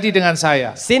yang terjadi dengan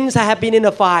saya. Since I have been in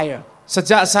the fire,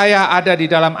 Sejak saya ada di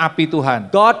dalam api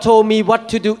Tuhan, God told me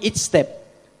what to do each step.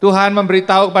 Tuhan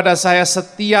memberitahu kepada saya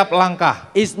setiap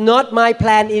langkah. It's not my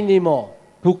plan anymore.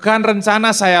 Bukan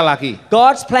rencana saya lagi.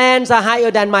 God's plans are higher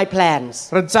than my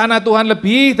plans. Rencana Tuhan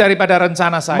lebih daripada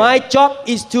rencana saya. My job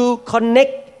is to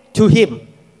connect to Him.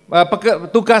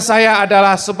 Tugas saya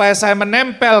adalah supaya saya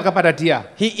menempel kepada Dia.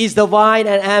 He is the vine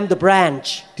and I am the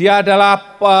branch. Dia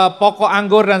adalah pokok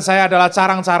anggur dan saya adalah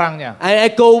carang-carangnya. And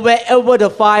I go wherever the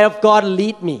fire of God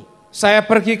lead me. Saya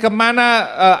pergi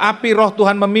kemana api roh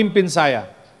Tuhan memimpin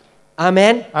saya.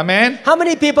 Amen. Amin. How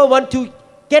many people want to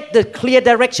get the clear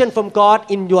direction from God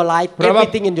in your life,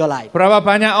 everything in your life? Berapa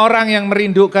banyak orang yang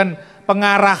merindukan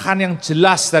pengarahan yang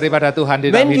jelas daripada Tuhan di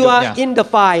dalam When you hidupnya. are in the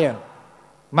fire,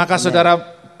 Maka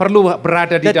saudara perlu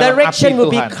berada di the dalam api direction will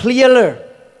be Tuhan. clearer.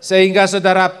 Sehingga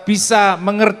saudara bisa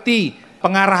mengerti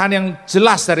pengarahan yang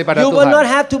jelas daripada You will not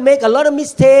Tuhan. have to make a lot of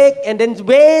mistake and then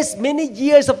waste many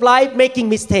years of life making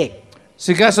mistake.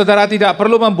 Sehingga saudara tidak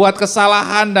perlu membuat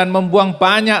kesalahan dan membuang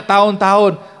banyak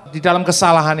tahun-tahun di dalam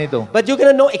kesalahan itu. But you're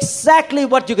gonna know exactly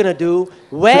what you're gonna do,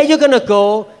 where you're gonna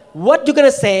go, what you're gonna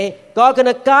say. God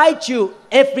gonna guide you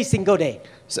every single day.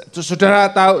 Saudara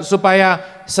tahu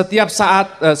supaya setiap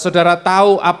saat saudara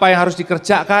tahu apa yang harus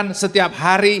dikerjakan setiap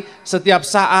hari, setiap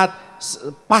saat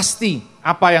pasti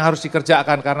apa yang harus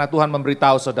dikerjakan karena Tuhan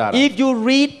memberitahu saudara. If you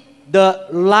read the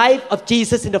life of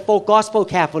Jesus in the four gospel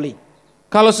carefully,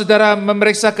 Kalau saudara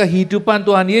memeriksa kehidupan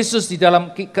Tuhan Yesus di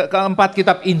dalam keempat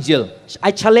kitab Injil,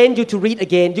 I challenge you to read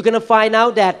again. You're gonna find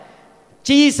out that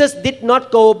Jesus did not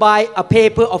go by a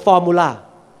paper or formula.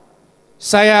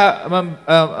 saya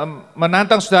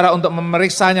menantang saudara untuk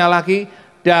memeriksanya lagi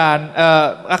dan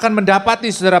akan mendapati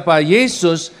saudara bahwa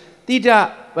Yesus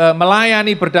tidak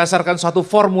melayani berdasarkan suatu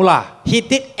formula. He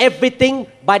did everything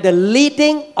by the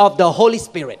leading of the Holy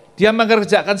Spirit. Dia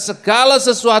mengerjakan segala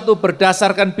sesuatu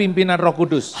berdasarkan pimpinan Roh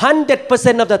Kudus. 100%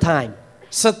 of the time.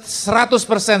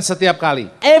 100% setiap kali.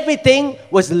 Everything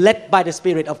was led by the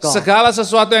Spirit of God. Segala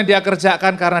sesuatu yang dia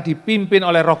kerjakan karena dipimpin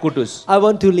oleh Roh Kudus. I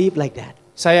want to live like that.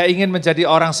 Saya ingin menjadi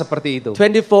orang seperti itu.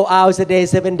 24 hours a day,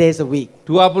 7 days a week.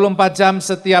 24 jam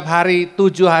setiap hari,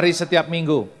 7 hari setiap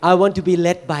minggu. I want to be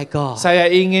led by God. Saya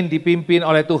ingin dipimpin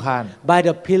oleh Tuhan. By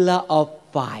the pillar of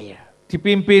fire.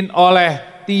 Dipimpin oleh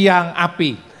tiang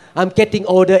api. I'm getting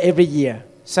older every year.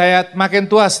 Saya makin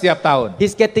tua setiap tahun.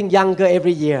 He's getting younger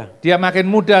every year. Dia makin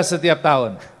muda setiap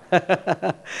tahun.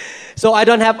 So I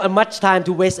don't have much time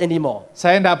to waste anymore.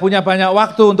 Saya tidak punya banyak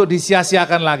waktu untuk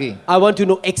disia-siakan lagi. I want to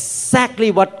know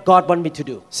exactly what God want me to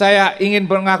do. Saya ingin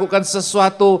melakukan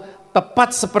sesuatu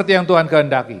tepat seperti yang Tuhan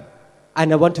kehendaki.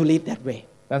 And I want to live that way.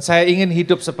 Dan saya ingin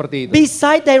hidup seperti itu.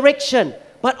 Beside direction,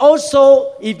 but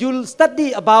also if you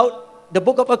study about the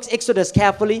book of Exodus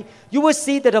carefully, you will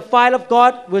see that the fire of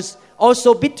God was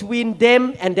also between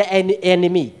them and the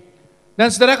enemy.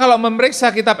 Dan saudara kalau memeriksa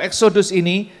kitab Exodus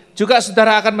ini, juga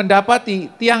saudara akan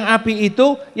mendapati tiang api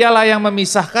itu ialah yang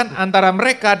memisahkan antara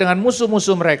mereka dengan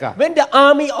musuh-musuh mereka. When the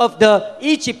army of the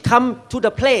Egypt come to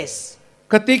the place,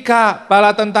 Ketika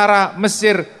bala tentara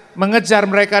Mesir mengejar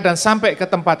mereka dan sampai ke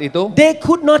tempat itu, they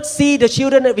could not see the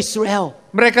children of Israel.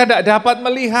 mereka tidak dapat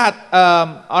melihat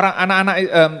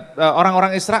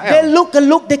orang-orang They Israel. look and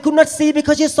look, they could not see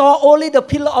because you saw only the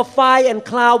pillar of fire and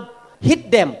cloud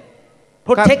hit them,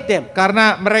 protect them.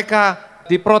 Karena mereka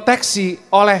diproteksi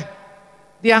oleh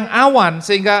tiang awan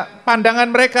sehingga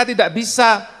pandangan mereka tidak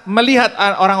bisa melihat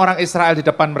orang-orang Israel di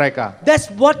depan mereka.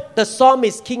 That's what the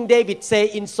psalmist King David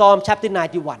say in Psalm chapter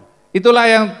 91. Itulah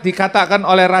yang dikatakan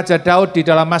oleh Raja Daud di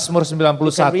dalam Mazmur You can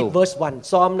read 91. verse 1.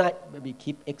 Psalm 9, we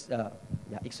keep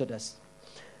Exodus.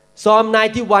 Psalm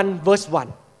 91 verse 1.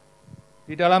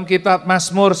 Di dalam kitab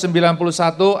Mazmur 91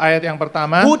 ayat yang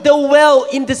pertama, Who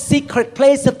dwell in the secret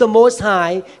place of the Most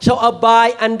High shall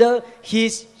abide under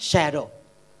His shadow.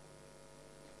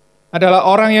 adalah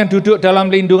orang yang duduk dalam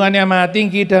lindungan yang maha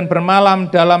tinggi dan bermalam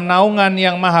dalam naungan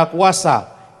yang maha kuasa.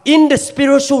 In the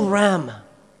spiritual realm,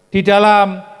 Di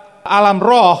dalam alam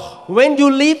roh, when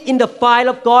you live in the fire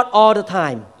of God all the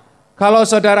time, kalau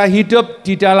saudara hidup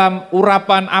di dalam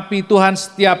urapan api Tuhan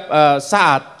setiap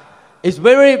saat,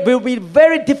 will be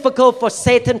very difficult for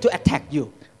Satan to attack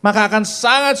you. maka akan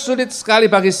sangat sulit sekali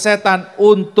bagi setan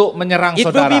untuk menyerang It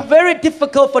will be saudara. very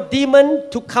difficult for demon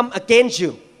to come against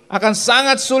you. Akan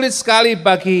sangat sulit sekali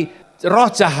bagi roh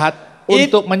jahat If-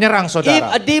 untuk menyerang If a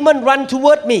saudara. demon run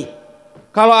toward me,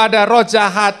 Kalau ada roh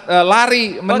jahat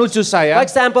lari menuju for saya,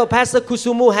 example, Pastor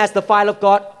Kusumu has the fire of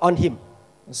God on him.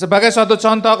 sebagai suatu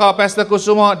contoh kalau Pastor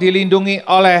Kusumo dilindungi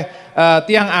oleh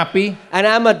tiang api, And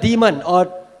I'm a demon or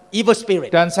evil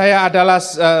spirit. dan saya adalah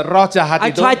roh jahat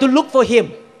I itu, try to look for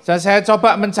him. Saya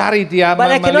coba mencari dia, but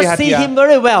I cannot melihat see dia. him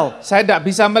very well Saya tidak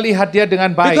bisa melihat dia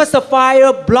dengan baik. because the fire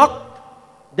blocked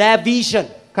their vision.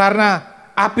 Karena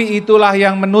api itulah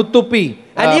yang menutupi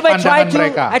And if pandangan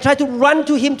mereka. I try to run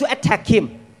to him to attack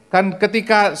him. Kan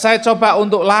ketika saya coba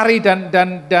untuk lari dan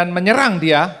menyerang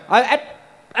dia,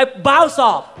 I bounce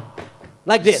off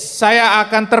like this saya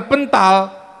akan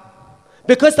terpental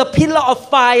because the pillar of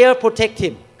fire protect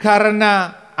him.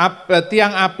 karena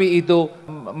tiang api itu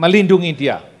melindungi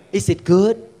dia. Is it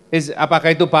good?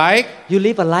 Apakah itu baik? You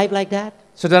live a life like that?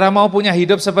 Saudara mau punya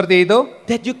hidup seperti itu?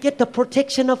 That you get the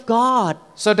protection of God.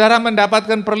 Saudara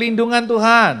mendapatkan perlindungan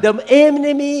Tuhan. The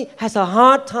enemy has a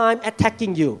hard time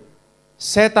attacking you.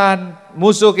 Setan,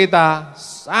 musuh kita,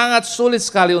 sangat sulit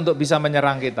sekali untuk bisa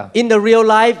menyerang kita. In the real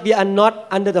life, we are not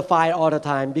under the fire all the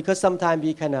time because sometimes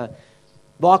we kind of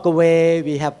walk away,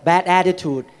 we have bad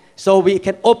attitude. So we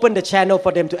can open the channel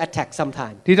for them to attack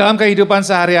sometimes. Di dalam kehidupan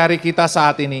sehari-hari kita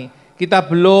saat ini, kita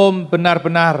belum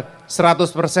benar-benar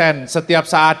 100% setiap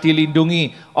saat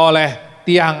dilindungi oleh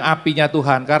tiang apinya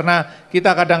Tuhan. Karena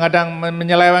kita kadang-kadang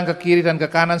menyeleweng ke kiri dan ke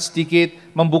kanan sedikit,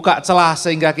 membuka celah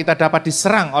sehingga kita dapat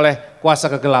diserang oleh kuasa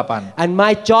kegelapan. And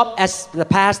my job as the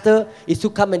pastor is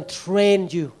to come and train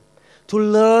you, to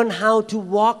learn how to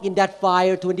walk in that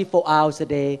fire 24 hours a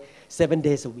day, 7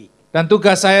 days a week. Dan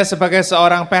tugas saya sebagai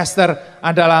seorang pastor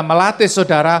adalah melatih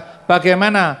saudara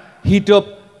bagaimana hidup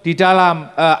di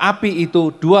dalam api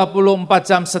itu 24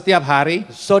 jam setiap hari.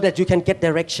 So that you can get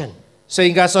direction.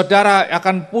 Sehingga saudara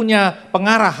akan punya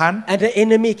pengarahan. And the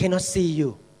enemy cannot see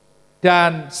you.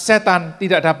 Dan setan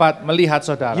tidak dapat melihat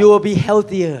saudara. You will be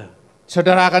healthier.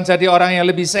 Saudara akan jadi orang yang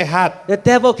lebih sehat. The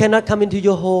devil cannot come into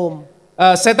your home.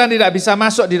 Setan tidak bisa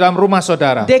masuk di dalam rumah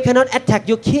saudara. They cannot attack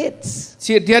your kids.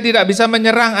 Dia tidak bisa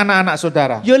menyerang anak-anak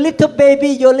saudara. Your little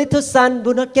baby, your little son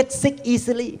will not get sick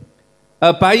easily.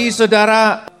 Bayi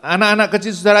saudara, anak-anak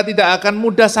kecil saudara tidak akan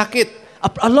mudah sakit.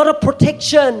 A lot of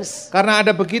protections. Karena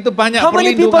ada begitu banyak How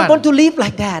many people perlindungan. want to live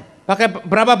like that?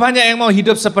 Berapa banyak yang mau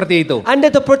hidup seperti itu?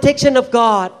 Under the protection of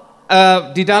God.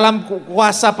 Di dalam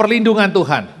kuasa perlindungan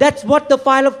Tuhan. That's what the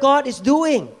fire of God is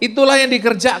doing. Itulah yang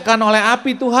dikerjakan oleh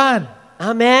api Tuhan.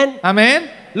 Amen. Amin.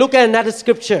 Look at another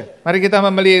scripture. Mari kita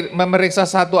memeriksa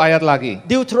satu ayat lagi.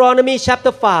 Deuteronomy chapter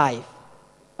 5.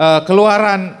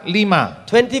 Keluaran 5.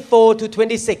 24 to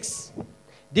 26.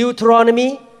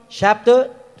 Deuteronomy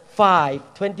chapter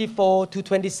 5, 24 to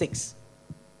 26.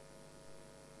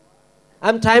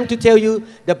 I'm trying to tell you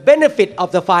the benefit of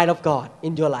the fire of God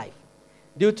in your life.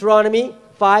 Deuteronomy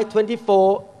 5,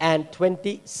 24 and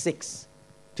 26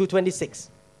 to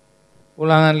 26.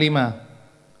 Ulangan 5.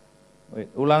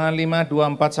 Ulangan 5,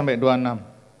 24 sampai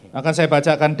 26. Akan saya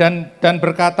bacakan dan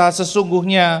berkata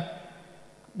sesungguhnya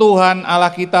Tuhan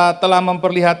Allah kita telah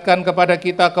memperlihatkan kepada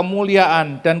kita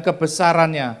kemuliaan dan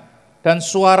kebesarannya dan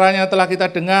suaranya telah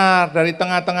kita dengar dari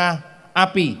tengah-tengah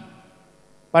api.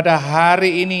 Pada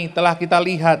hari ini telah kita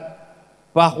lihat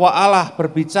bahwa Allah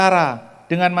berbicara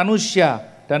dengan manusia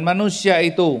dan manusia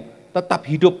itu tetap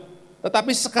hidup.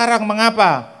 Tetapi sekarang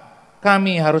mengapa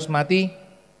kami harus mati?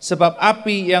 Sebab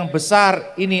api yang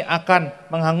besar ini akan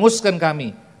menghanguskan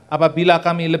kami. Apabila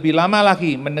kami lebih lama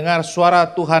lagi mendengar suara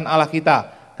Tuhan Allah kita,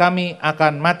 kami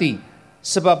akan mati.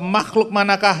 Sebab makhluk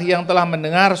manakah yang telah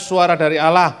mendengar suara dari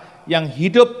Allah yang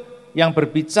hidup, yang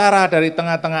berbicara dari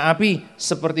tengah-tengah api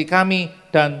seperti kami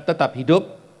dan tetap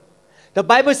hidup? The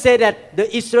Bible said that the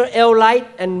Israelite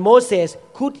and Moses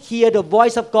could hear the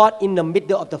voice of God in the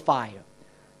middle of the fire.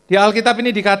 Di Alkitab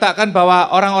ini dikatakan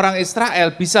bahwa orang-orang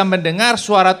Israel bisa mendengar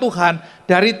suara Tuhan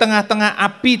dari tengah-tengah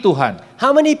api Tuhan.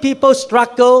 How many people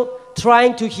struggle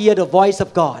trying to hear the voice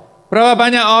of God? Berapa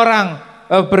banyak orang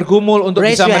bergumul untuk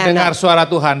Raise bisa your hand mendengar up. suara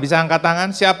Tuhan? Bisa angkat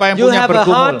tangan? Siapa yang You punya have a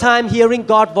bergumul? hard time hearing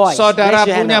God's voice. Saudara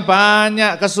Raise your hand punya up.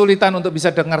 banyak kesulitan untuk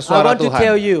bisa dengar I suara want to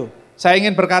tell Tuhan. you, Saya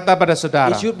ingin berkata pada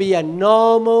saudara, it should be a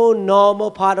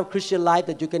normal part of Christian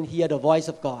life that you can hear the voice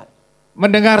of God.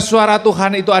 mendengar suara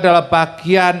Tuhan itu adalah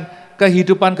bagian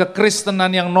kehidupan kekristenan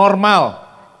yang normal.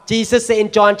 Jesus said in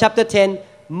John chapter 10,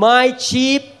 my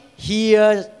sheep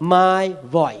hear my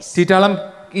voice. Di dalam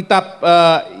kitab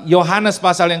Yohanes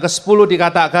pasal yang ke-10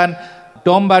 dikatakan,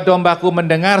 domba-dombaku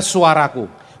mendengar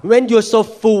suaraku. When you're so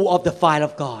full of the fire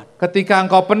of God, Ketika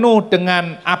engkau penuh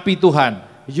dengan api Tuhan,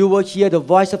 you will hear the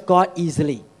voice of God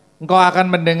easily. engkau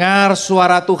akan mendengar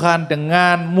suara Tuhan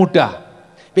dengan mudah.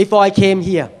 Before I came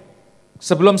here,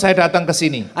 Sebelum saya datang ke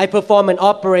sini, I performed an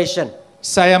operation,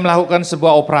 saya melakukan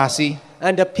sebuah operasi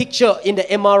and the picture in the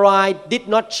MRI did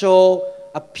not show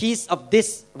a piece of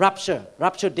this rupture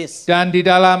disc. dan di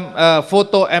dalam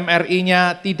foto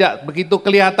MRI-nya tidak begitu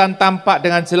kelihatan tampak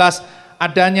dengan jelas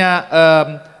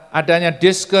adanya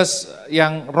diskus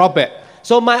yang robek.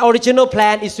 So my original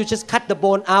plan is to just cut the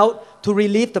bone out to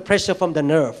relieve the pressure from the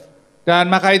nerve.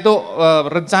 Dan maka itu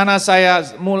rencana saya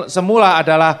semula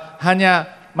adalah hanya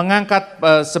mengangkat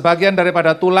sebagian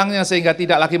daripada tulangnya sehingga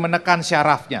tidak lagi menekan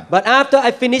syarafnya. But after I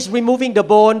finished removing the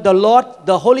bone,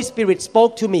 the Holy Spirit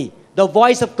spoke to me, the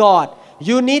voice of God.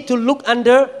 You need to look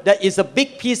under, there is a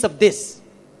big piece of this.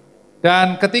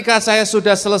 Dan ketika saya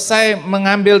sudah selesai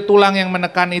mengambil tulang yang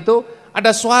menekan itu,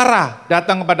 ada suara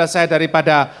datang kepada saya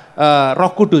daripada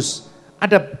Roh Kudus.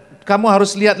 Kamu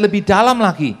harus lihat lebih dalam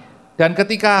lagi. Dan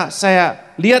ketika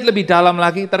saya lihat lebih dalam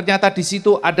lagi, ternyata di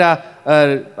situ ada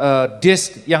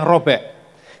disk yang robek.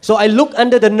 So I looked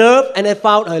under the nerve and I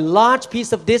found a large piece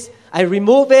of disc. I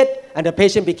removed it and the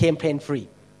patient became pain-free.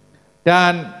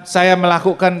 Dan saya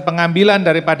melakukan pengambilan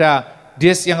daripada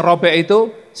disk yang robek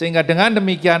itu, sehingga dengan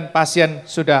demikian pasien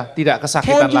sudah tidak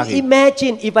kesakitan Can you lagi.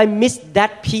 imagine if I missed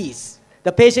that piece?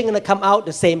 The patient gonna come out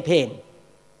the same pain.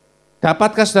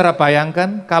 Dapatkah saudara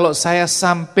bayangkan kalau saya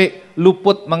sampai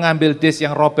luput mengambil disk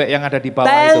yang robek yang ada di bawah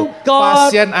itu? Thank God.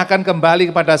 Pasien akan kembali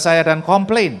kepada saya dan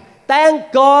komplain. Thank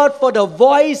God for the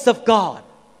voice of God.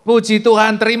 Puji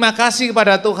Tuhan, terima kasih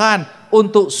kepada Tuhan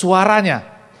untuk suaranya.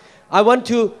 I want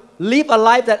to live a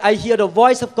life that I hear the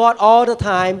voice of God all the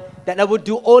time, that I would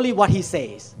do only what He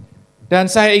says. Dan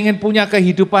saya ingin punya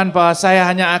kehidupan bahwa saya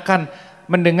hanya akan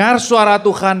mendengar suara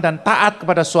Tuhan dan taat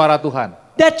kepada suara Tuhan.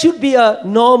 That should be a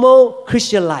normal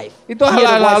Christian life. Itu Hear the voice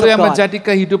hal-hal of yang God. menjadi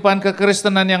kehidupan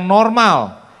kekristenan yang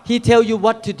normal. He tell you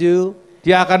what to do.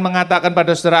 Dia akan mengatakan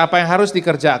pada saudara apa yang harus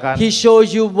dikerjakan. He shows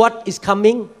you what is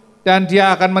coming. Dan dia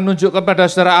akan menunjukkan pada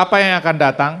saudara apa yang akan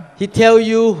datang. He tell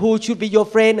you who should be your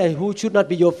friend and who should not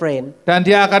be your friend. Dan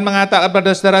dia akan mengatakan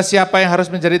pada saudara siapa yang harus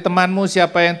menjadi temanmu,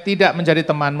 siapa yang tidak menjadi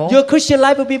temanmu. Your Christian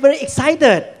life will be very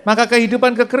excited Maka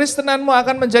kehidupan kekristenanmu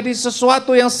akan menjadi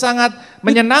sesuatu yang sangat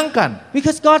menyenangkan.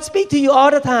 because God speak to you all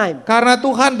the time. Karena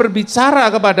Tuhan berbicara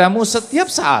kepadamu setiap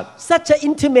saat. Such an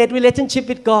intimate relationship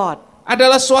with God.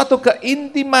 Adalah suatu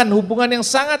keintiman, hubungan yang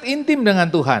sangat intim dengan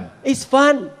Tuhan. It's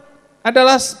fun.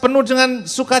 Adalah penuh dengan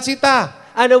sukacita.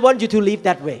 I don't want you to live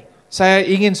that way. Saya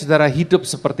ingin saudara hidup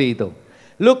seperti itu.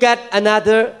 Look at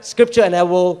another scripture and I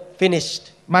will finish.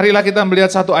 Marilah kita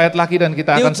melihat satu ayat lagi dan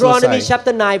kita akan Deuteronomy selesai.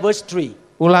 chapter 9 verse 3.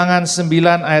 Ulangan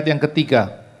 9 ayat yang ketiga.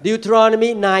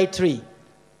 Deuteronomy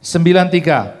 9:3.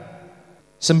 93.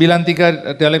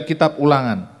 93 dalam kitab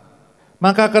Ulangan.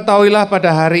 Maka ketahuilah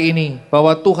pada hari ini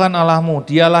bahwa Tuhan Allahmu,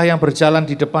 dialah yang berjalan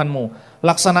di depanmu,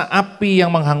 laksana api yang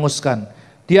menghanguskan.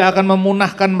 Dia akan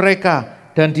memunahkan mereka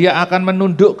dan dia akan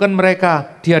menundukkan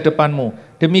mereka di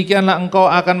hadapanmu. Demikianlah engkau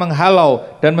akan menghalau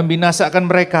dan membinasakan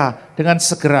mereka dengan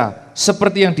segera,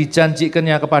 seperti yang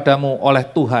dijanjikannya kepadamu oleh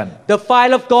Tuhan. The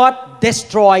fire of God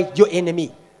destroy your enemy.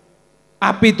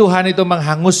 Api Tuhan itu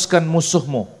menghanguskan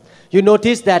musuhmu. You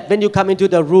notice that when you come into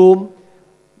the room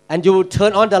and you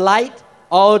turn on the light,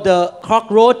 all the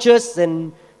cockroaches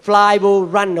and fly will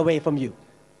run away from you.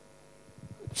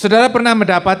 Saudara pernah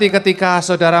mendapati ketika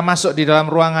saudara masuk di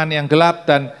dalam ruangan yang gelap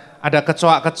dan ada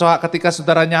kecoak-kecoak, ketika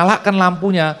saudara nyalakan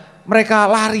lampunya, mereka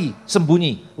lari,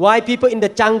 sembunyi. Why people in the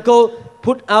jungle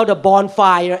put out a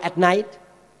bonfire at night?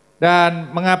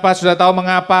 Dan sudah tahu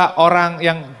mengapa orang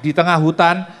yang di tengah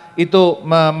hutan itu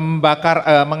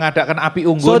mengadakan api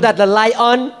So unggun? that the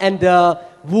lion and the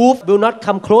wolf will not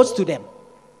come close to them.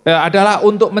 Adalah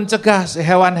untuk mencegah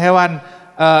hewan-hewan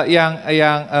yang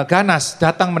ganas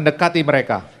datang mendekati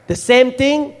mereka. The same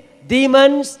thing,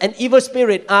 demons and evil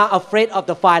spirit are afraid of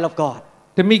the fire of God.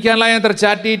 Demikianlah yang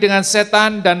terjadi dengan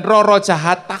setan dan roh-roh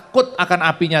jahat takut akan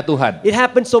apinya Tuhan. It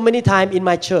happens so many times in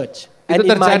my church and Itu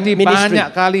in my terjadi ministry. banyak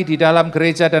kali di dalam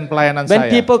gereja dan pelayanan When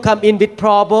saya. people come in with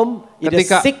problem, either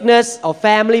Ketika- sickness or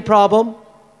family problem,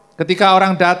 Ketika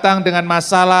orang datang dengan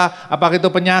masalah, apakah itu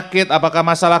penyakit, apakah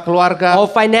masalah keluarga, or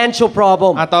financial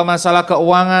problem, atau masalah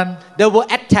keuangan, they were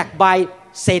attacked by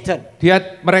Satan.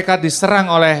 mereka diserang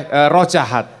oleh roh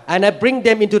jahat. And I bring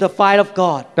them into the fire of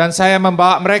God. Dan saya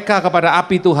membawa mereka kepada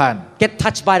api Tuhan. Get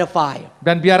touched by the fire.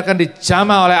 Dan biarkan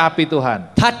dijamah oleh api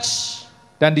Tuhan. Touch,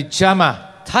 Dan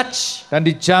dijamah, touch. dan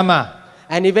dijamah.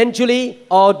 And eventually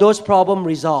all those problems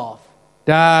resolve.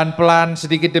 Dan pelan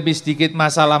sedikit demi sedikit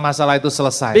masalah-masalah itu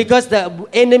selesai. Because the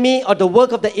enemy or the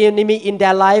work of the enemy in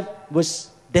their life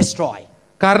was destroyed.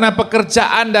 Karena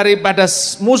pekerjaan daripada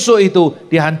musuh itu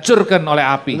dihancurkan oleh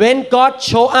api. When God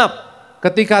show up,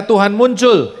 Ketika Tuhan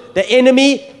muncul, the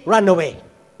enemy run away.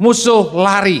 musuh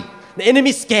lari, The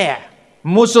enemy scared.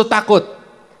 musuh takut.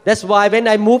 That's why when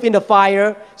I move in the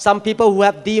fire, some people who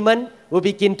have demon will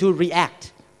begin to react.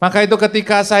 Maka itu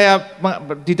ketika saya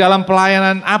di dalam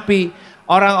pelayanan api,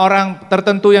 orang-orang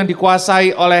tertentu yang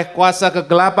dikuasai oleh kuasa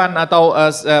kegelapan atau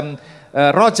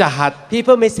roh jahat,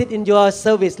 People may sit in your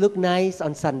service, look nice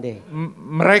on Sunday.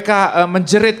 mereka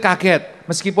menjerit kaget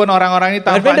meskipun orang-orang ini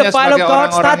But when tampaknya the fire of sebagai God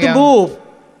orang-orang start to yang move,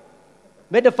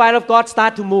 when the fire of God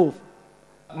start to move,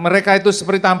 mereka itu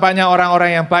seperti tampaknya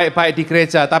orang-orang yang baik-baik di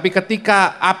gereja, tapi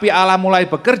ketika api Allah mulai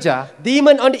bekerja,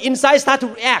 demon on the inside start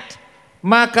to react.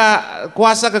 maka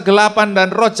kuasa kegelapan dan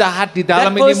roh jahat di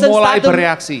dalam ini mulai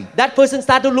bereaksi. That person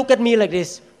start to look at me like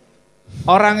this.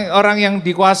 Orang-orang yang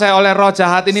dikuasai oleh roh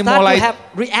jahat ini Start mulai to have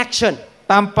reaction.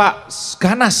 tampak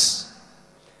ganas.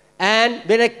 And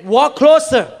when I walk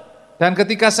closer, Dan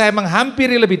ketika saya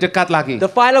menghampiri lebih dekat lagi,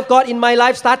 the fire of God in my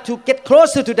life start to get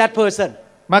closer to that person.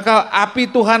 maka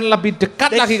api Tuhan lebih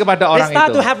dekat lagi kepada They orang start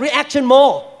itu. to have reaction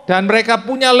more. Dan mereka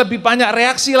punya lebih banyak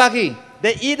reaksi lagi.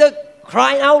 They either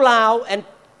cry out loud and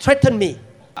threaten me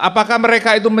Apakah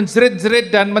mereka itu menjerit-jerit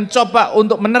dan mencoba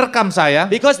untuk menerkam saya?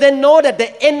 because they know that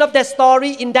the end of their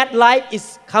story in that life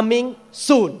is coming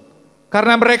soon.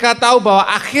 Karena mereka tahu bahwa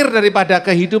akhir daripada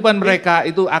kehidupan mereka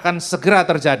itu akan segera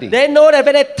terjadi. They know that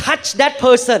when I touch that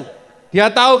person, Dia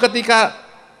tahu ketika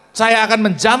saya akan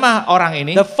menjamah orang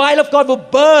ini, the fire of God will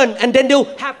burn and then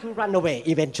they'll have to run away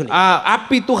eventually.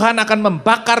 api Tuhan akan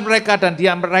membakar mereka dan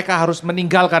mereka harus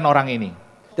meninggalkan orang ini.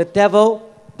 The devil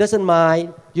doesn't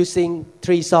mind you sing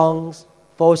 3 songs,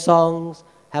 4 songs,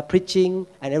 have preaching,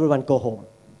 and everyone go home.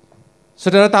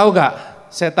 Saudara tahu gak,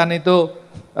 setan itu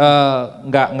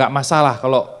nggak masalah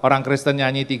kalau orang Kristen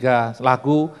nyanyi 3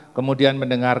 lagu, kemudian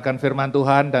mendengarkan firman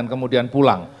Tuhan dan kemudian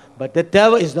pulang. But the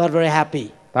devil is not very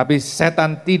happy. Tapi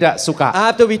setan tidak suka.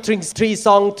 After we sing 3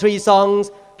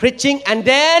 songs, preaching, and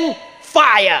then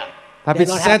fire. Tapi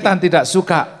They're not setan happy. tidak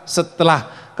suka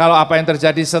setelah kalau apa yang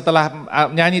terjadi setelah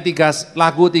nyanyi 3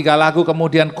 lagu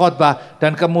kemudian khotbah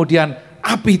dan kemudian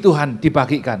api Tuhan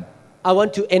dibagikan. I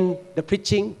want to end the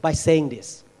preaching by saying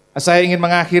this. Saya ingin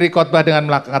mengakhiri khotbah dengan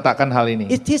mengatakan hal ini.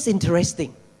 It is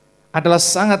interesting. Adalah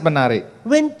sangat menarik.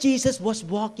 When Jesus was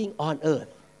walking on earth,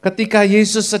 Ketika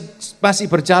Yesus masih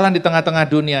berjalan di tengah-tengah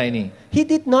dunia ini, he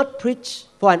did not preach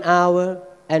for an hour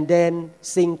and then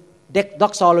sing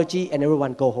doxology and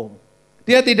everyone go home.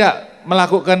 Dia tidak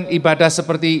melakukan ibadah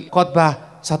seperti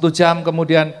khotbah 1 jam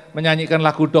kemudian menyanyikan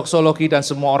lagu doksologi dan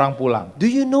semua orang pulang. Do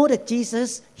you know that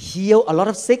Jesus healed a lot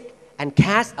of sick and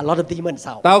cast a lot of demons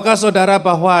out? Tahukah saudara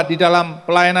bahwa di dalam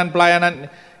pelayanan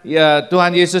ya,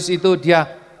 Tuhan Yesus itu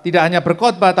dia tidak hanya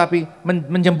berkhotbah tapi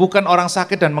menyembuhkan orang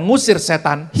sakit dan mengusir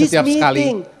setan His setiap sekali.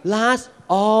 meeting lasts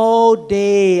all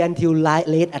day until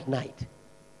late at night.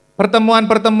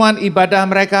 Pertemuan-pertemuan ibadah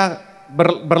mereka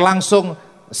berlangsung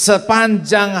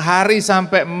sepanjang hari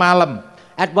sampai malam.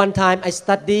 At one time I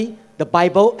study the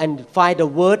Bible and find the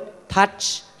word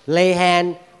touch, lay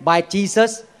hand by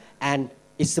Jesus, and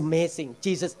it's amazing.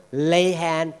 Jesus lay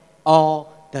hand all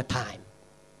the time.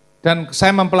 Dan saya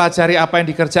mempelajari apa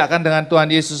yang dikerjakan dengan Tuhan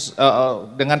Yesus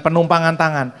dengan penumpangan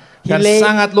tangan. Dan He lay-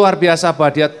 sangat luar biasa bahwa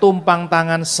dia tumpang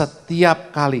tangan setiap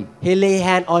kali. He lay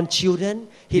hand on children.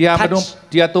 He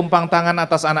Dia tumpang tangan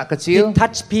atas anak kecil.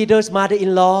 touched Peter's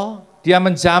mother-in-law. Dia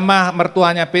menjamah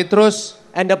mertuanya Petrus.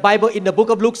 And the Bible in the book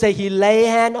of Luke say he lay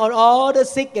hand on all the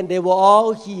sick and they were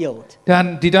all healed.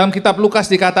 Dan di dalam kitab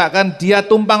Lukas dikatakan dia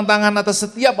tumpang tangan atas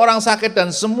setiap orang sakit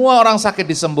dan semua orang sakit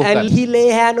disembuhkan. And he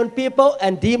lay hand on people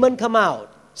and demon come out.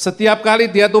 Setiap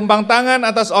kali dia tumpang tangan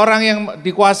atas orang yang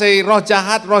dikuasai roh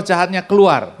jahatnya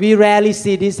keluar. We rarely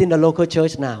see this in the local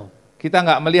church now. Kita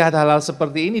nggak melihat hal-hal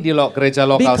seperti ini di gereja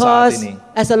lokal saat Because ini.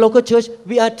 as a local church,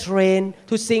 we are trained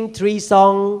to sing 3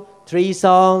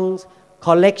 songs,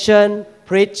 collection,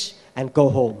 preach, and go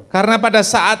home. Karena pada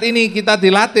saat ini kita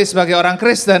dilatih sebagai orang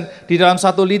Kristen di dalam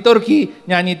satu liturgi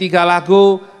nyanyi 3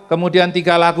 lagu, kemudian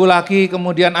 3 lagu lagi,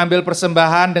 kemudian ambil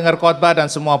persembahan, dengar khotbah dan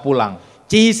semua pulang.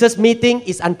 Jesus meeting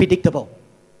is unpredictable.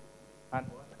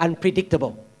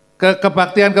 Unpredictable.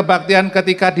 Kebaktian-kebaktian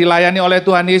ketika dilayani oleh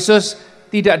Tuhan Yesus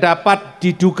tidak dapat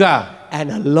diduga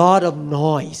And a lot of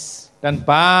noise. dan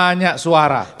banyak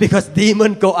suara. Because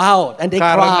demons go out and they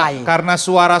cry. Karena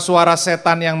suara-suara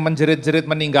setan yang menjerit-jerit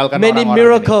meninggalkan Many orang-orang ini.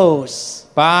 miracles.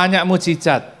 Banyak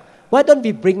mujizat. Why don't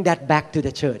we bring that back to the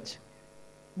church?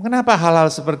 Kenapa hal-hal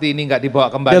seperti ini nggak dibawa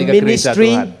The kembali ke gereja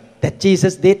ministry Tuhan? that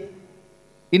Jesus did.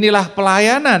 Inilah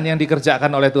pelayanan yang dikerjakan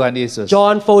oleh Tuhan Yesus.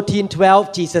 John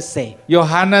 14:12, Jesus say,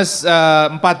 Yohanes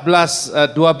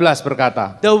 14:12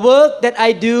 berkata, the work that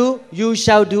I do, you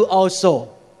shall do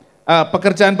also.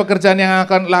 pekerjaan-pekerjaan yang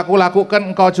akan aku lakukan,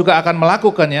 engkau juga akan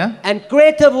melakukannya. And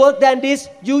greater work than this,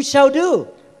 you shall do.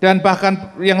 Dan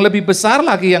bahkan yang lebih besar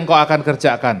lagi yang kau akan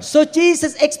kerjakan. So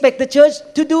Jesus expect the church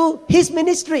to do his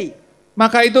ministry.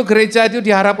 Maka itu gereja itu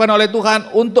diharapkan oleh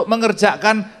Tuhan untuk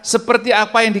mengerjakan seperti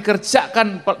apa yang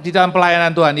dikerjakan di dalam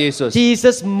pelayanan Tuhan Yesus.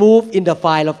 Jesus moved in the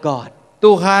fire of God.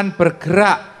 Tuhan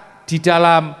bergerak di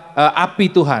dalam api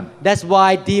Tuhan. That's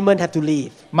why demons have to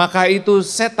leave. Maka itu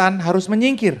setan harus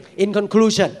menyingkir. In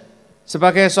conclusion,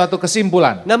 Sebagai suatu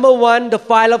kesimpulan. number one, the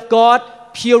fire of God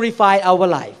purify our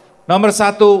life. Nomor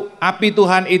satu, api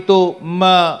Tuhan itu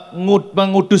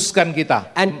menguduskan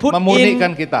kita, And put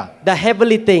memurnikan in kita. the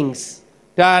heavenly things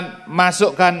Dan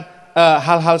masukkan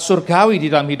hal-hal surgawi di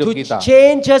dalam hidup to kita.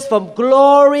 change us from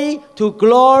glory to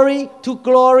glory to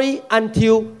glory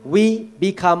until we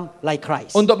become like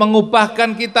Christ. Untuk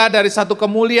mengubahkan kita dari satu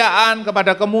kemuliaan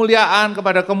kepada kemuliaan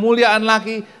kepada kemuliaan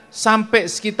lagi,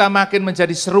 sampai kita makin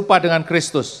menjadi serupa dengan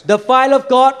Kristus. The fire of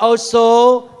God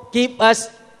also give us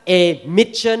a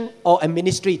mission or a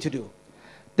ministry to do.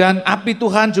 Dan api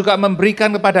Tuhan juga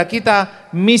memberikan kepada kita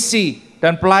misi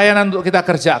dan pelayanan untuk kita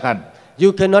kerjakan.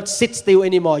 You cannot sit still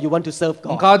anymore. You want to serve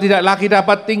God. Engkau tidak lagi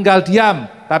dapat tinggal diam,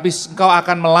 tapi engkau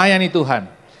akan melayani Tuhan.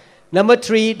 Number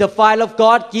three, the fire of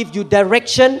God give you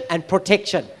direction and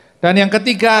protection. Dan yang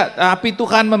ketiga, api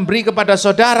Tuhan memberi kepada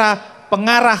saudara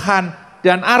pengarahan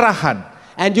dan arahan.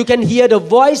 And you can hear the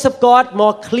voice of God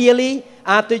more clearly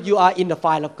after you are in the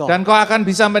fire of God. Dan kau akan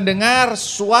bisa mendengar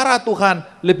suara Tuhan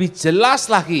lebih jelas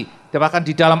lagi, bahkan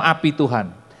di dalam api Tuhan.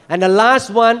 And the last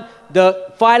one,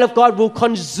 the fire of God will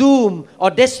consume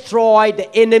or destroy the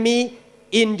enemy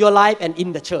in your life and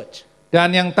in the church.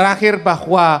 Dan yang terakhir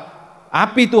bahwa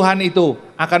api Tuhan itu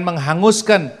akan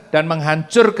menghanguskan dan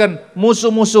menghancurkan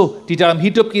musuh-musuh di dalam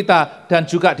hidup kita dan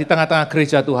juga di tengah-tengah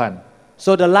gereja Tuhan.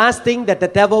 So the last thing that the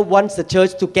devil wants the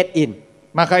church to get in.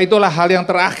 Maka itulah hal yang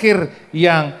terakhir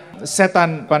yang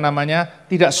setan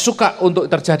tidak suka untuk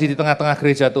terjadi di tengah-tengah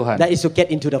gereja Tuhan. That is to get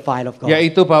into the fire of God.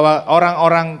 Yaitu bahwa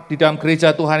orang-orang di dalam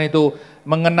gereja Tuhan itu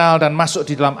mengenal dan masuk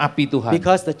di dalam api Tuhan.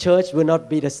 Because the church will not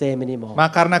be the same anymore.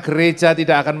 Maka karena gereja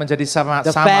tidak akan menjadi sama The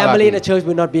lagi. family in the church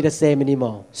will not be the same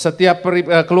anymore. Setiap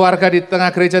keluarga di tengah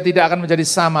gereja tidak akan menjadi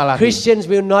sama lagi. Christians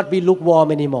will not be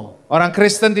lukewarm anymore. Orang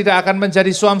Kristen tidak akan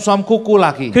menjadi suam-suam kuku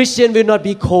lagi. Christian will not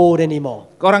be cold anymore.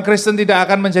 Orang Kristen tidak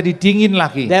akan menjadi dingin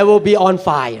lagi. They will be on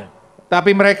fire.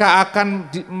 Tapi mereka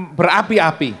akan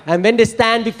berapi-api. And when they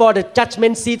stand before the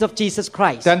judgment seat of Jesus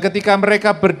Christ, Dan ketika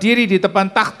mereka berdiri di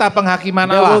depan takhta penghakiman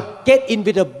they Allah, will get in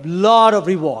with a lot of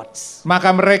rewards.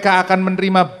 maka mereka akan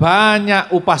menerima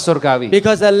banyak upah surgawi.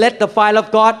 Because they let the fire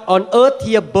of God on earth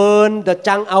here burn the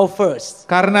junk out first.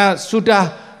 Karena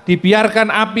sudah dibiarkan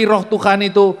api roh Tuhan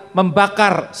itu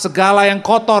membakar segala yang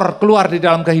kotor keluar di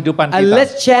dalam kehidupan And kita.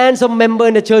 less chance of member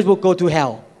in the church will go to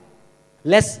hell.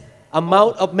 Less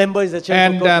amount of members in the church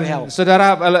will go to hell.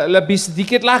 Saudara, lebih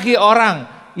sedikit lagi orang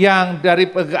yang dari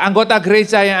anggota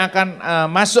gereja yang akan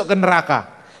masuk ke neraka.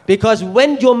 Because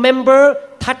when your member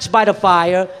touched by the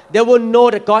fire, they will know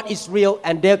that God is real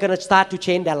and they're going to start to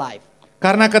change their life.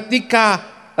 Karena ketika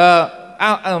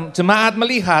jemaat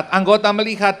melihat, anggota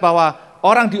melihat bahwa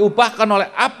orang diubahkan oleh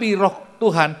api roh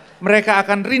Tuhan, mereka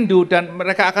akan rindu dan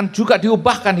mereka akan juga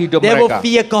diubahkan hidup They will mereka.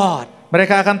 fear God.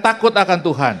 Mereka akan takut akan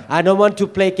Tuhan. I don't want to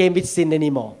play game with sin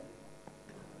anymore.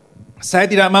 Saya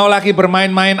tidak mau lagi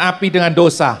bermain-main api dengan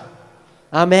dosa.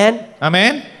 Amen.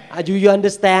 Amin. Do you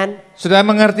understand Sudah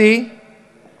mengerti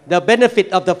the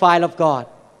benefit of the fire of God?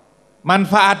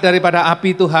 manfaat daripada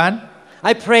api Tuhan?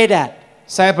 I pray that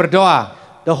Saya berdoa,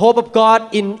 the hope of God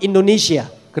in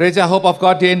Indonesia Gereja Hope of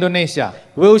God di Indonesia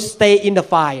will stay in the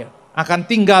fire, akan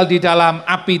tinggal di dalam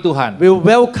api Tuhan. will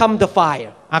welcome the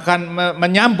fire, Akan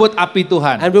menyambut api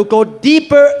Tuhan. and will go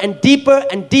deeper and deeper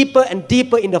and deeper and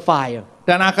deeper in the fire.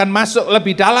 Dan akan masuk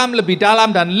lebih dalam,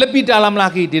 dan lebih dalam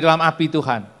lagi di dalam api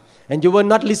Tuhan. And you will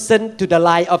not listen to the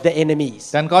lie of the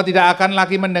enemies. Dan kau tidak akan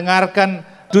lagi mendengarkan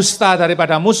dusta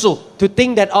daripada musuh. To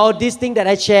think that all these things that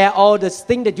I share, all this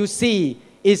thing that you see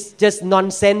is just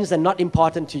nonsense and not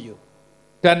important to you.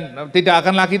 Dan tidak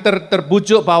akan lagi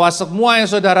terbujuk bahwa semua yang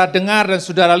saudara dengar dan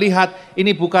saudara lihat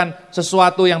ini bukan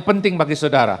sesuatu yang penting bagi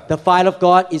saudara. The fire of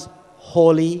God is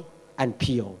holy and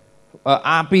pure.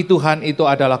 Api Tuhan itu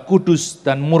adalah kudus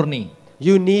dan murni.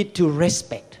 You need to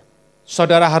respect.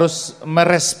 Saudara harus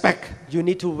merespek. You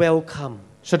need to welcome.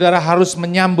 Saudara harus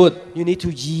menyambut. You need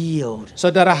to yield.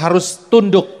 Saudara harus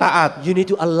tunduk taat. You need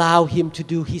to allow him to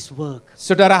do his work.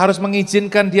 Saudara harus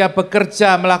mengizinkan dia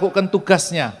bekerja, melakukan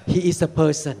tugasnya. He is a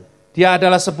person. Dia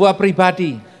adalah sebuah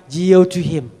pribadi. Yield to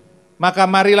him. Maka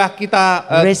marilah kita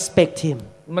Respect him.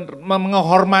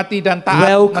 menghormati dan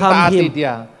Welcome mentaati him.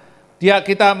 dia.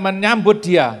 Kita menyambut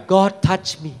dia. God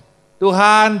touch me.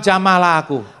 Tuhan jamahlah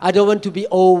aku. I don't want to be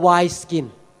all white skin.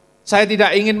 Saya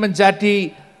tidak ingin menjadi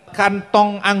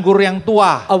kantong anggur yang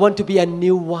tua. I want to be a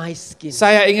new wineskin.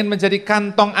 Saya ingin menjadi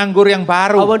kantong anggur yang I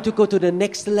baru. want to go to the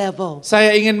next level.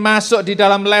 Saya ingin masuk di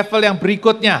dalam level yang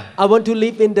berikutnya. I want to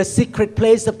live in the secret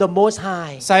place of the Most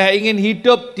High. Saya ingin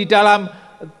hidup di dalam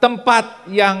tempat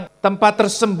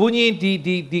tersembunyi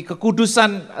di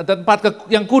kekudusan,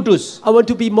 yang kudus. I want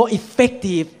to be more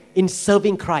effective in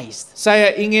serving Christ.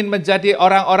 Saya ingin menjadi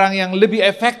orang-orang yang lebih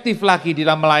efektif lagi di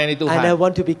dalam melayani And I Tuhan.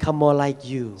 want to become more like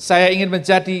you. Saya ingin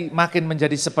makin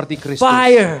menjadi seperti Kristus.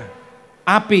 Fire,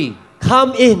 Api,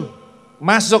 come in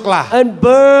masuklah. and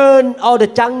burn all the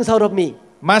junks out of me.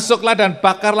 Masuklah dan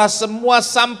bakarlah semua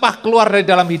sampah keluar dari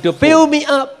dalam hidupku. Fill me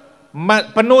up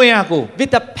Penuhi aku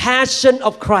with the passion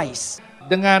of Christ.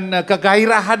 dengan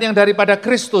kegairahan yang daripada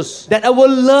Kristus. That I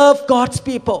will love God's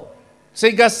people.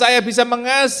 Sehingga saya bisa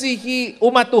mengasihi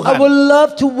umat I Tuhan. will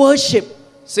love to worship.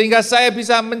 Sehingga saya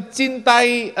bisa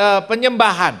mencintai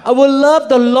penyembahan. I will love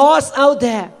the lost out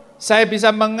there. Saya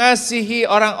bisa mengasihi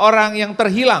orang-orang yang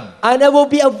terhilang. And I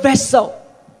will be a vessel.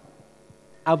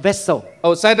 A vessel.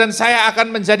 Saya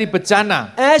akan menjadi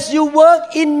bejana. As you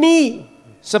work in me.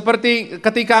 Seperti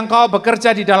ketika engkau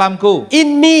bekerja di dalamku.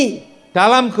 In me.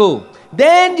 Dalamku.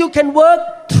 Then you can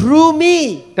work through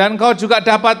me. Dan kau juga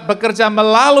dapat bekerja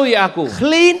melalui aku.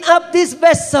 Clean up this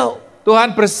vessel.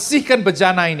 Tuhan bersihkan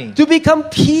bejana ini. To become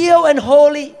pure and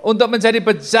holy. Untuk menjadi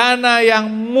bejana yang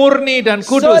murni dan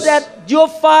So kudus. that your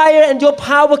fire and your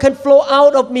power can flow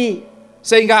out of me.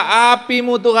 Sehingga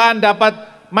apimu Tuhan dapat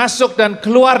masuk dan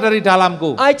keluar dari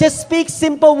dalamku. I just speak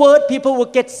simple word, people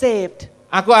will get saved.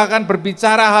 Aku akan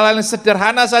berbicara hal-hal yang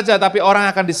sederhana saja, tapi orang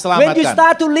akan When you diselamatkan.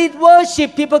 start to lead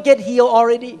worship, people get healed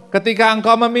already. Ketika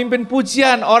engkau memimpin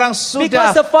pujian, orang sudah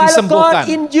Because the fire of God disembuhkan.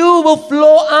 in you will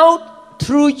flow out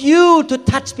through you to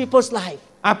touch people's life.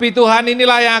 Api Tuhan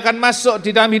inilah yang akan masuk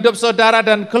di dalam hidup saudara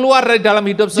dan keluar dari dalam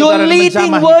hidup Your saudara dan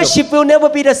leading menjamah worship hidup. will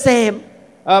never be the same.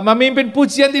 Memimpin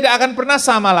pujian tidak akan pernah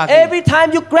sama lagi. Every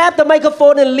time you grab the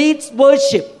microphone and lead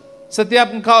worship,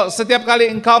 Setiap kali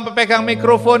engkau memegang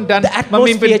mikrofon dan the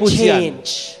memimpin atmosphere pujian,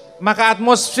 change. maka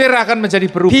atmosfer akan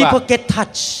menjadi berubah. People get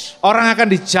touched. Orang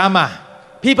akan dijamah,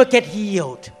 People get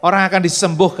healed. orang akan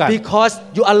disembuhkan. Because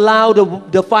you allow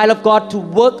the fire of God to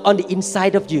work on the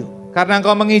inside of you. Karena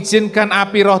engkau mengizinkan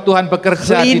api roh Tuhan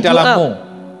bekerja di Clean you dalammu.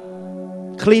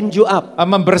 Clean you up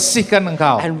Membersihkan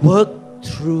engkau. and work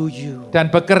through you.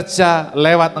 Dan bekerja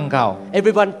lewat engkau.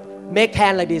 Everyone make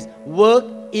hand like this.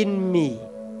 Work in me.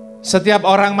 Setiap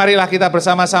orang marilah kita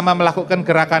bersama-sama melakukan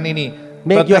gerakan ini.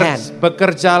 Make your hand.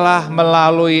 Bekerjalah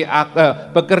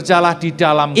bekerjalah di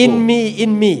dalamku. In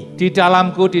me. Di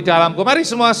dalamku. Mari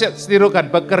semua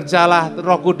tirukan. Bekerjalah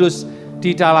Roh Kudus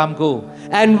di dalamku.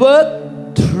 And work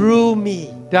through me.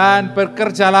 Dan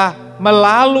bekerjalah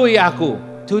melalui aku.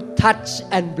 To touch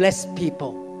and bless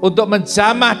people. Untuk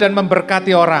menjamah dan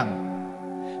memberkati orang.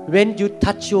 When you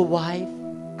touch your wife,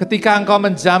 Ketika engkau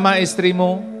menjamah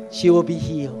istrimu, she will be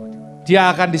healed.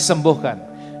 dia akan disembuhkan.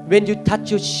 When you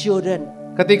touch your children,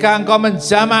 Ketika engkau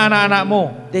menjamah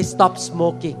anak-anakmu, they stop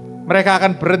smoking. mereka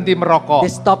akan berhenti merokok.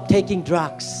 They stop taking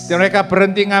drugs. Dan mereka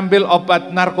berhenti ngambil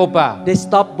obat narkoba. They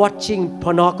stop watching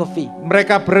pornography.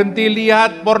 Mereka berhenti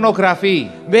lihat pornografi.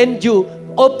 When you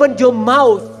open your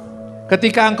mouth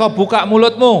Ketika engkau buka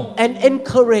mulutmu and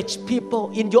encourage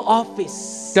people in your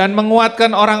office, dan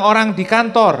menguatkan orang-orang di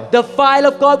kantor, the fire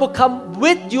of God will come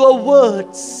with your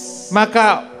words.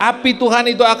 maka api Tuhan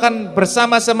itu akan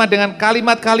bersama-sama dengan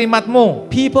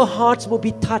kalimat-kalimatmu. People's hearts will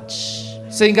be touched.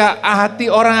 Sehingga hati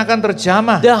orang akan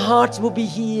terjamah. Their hearts will be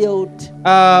healed.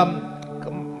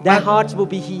 Their hearts will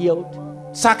be healed.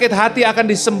 Sakit hati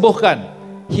akan disembuhkan.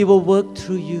 He will work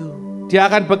through you. Dia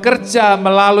akan bekerja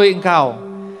melalui engkau.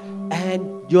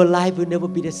 And your life will never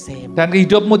be the same. Dan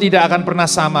hidupmu tidak akan pernah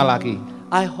sama lagi.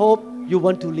 I hope you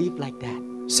want to live like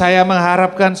that. Saya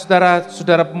mengharapkan saudara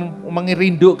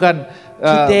merindukan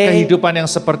Today, kehidupan yang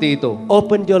seperti itu.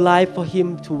 Open your life for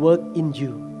Him to work in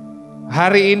you.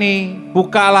 Hari ini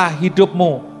bukalah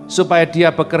hidupmu supaya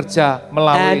dia bekerja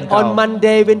melalui And on engkau.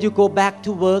 Monday when you go back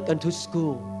to work and to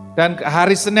school, Dan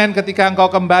hari Senin ketika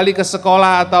engkau kembali ke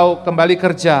sekolah atau kembali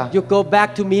kerja, you go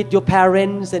back to meet your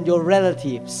parents and your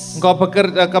relatives. engkau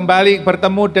kembali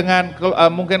bertemu dengan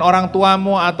mungkin orang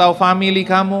tuamu atau family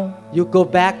kamu, You go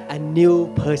back a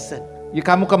new person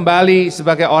kamu kembali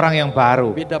sebagai orang yang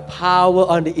baru. with the power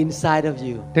on the inside of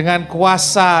you. Dengan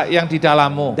kuasa yang di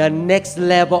dalammu. The next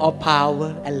level of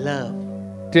power and love.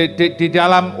 Di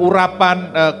dalam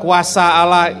urapan kuasa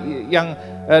Allah yang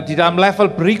di dalam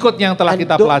level berikutnya yang telah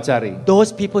kita pelajari.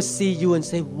 Those people see you and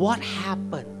say, what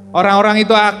happened? Orang-orang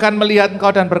itu akan melihat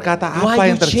engkau dan berkata, apa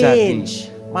Why yang you terjadi? change?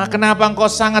 Kenapa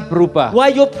engkau sangat berubah?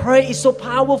 Why your prayer is so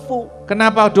powerful?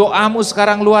 Kenapa doamu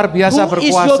sekarang luar biasa Who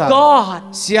is your berkuasa? God?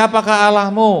 Siapakah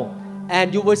Allahmu?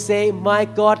 And you will say, my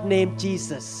God named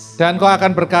Jesus. Dan kau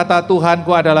akan berkata,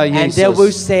 Tuhanku adalah And they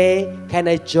will Yesus. say, can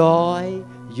I join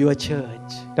your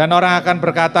church? Dan orang akan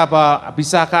berkata bahwa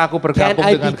bisakah aku Can bergabung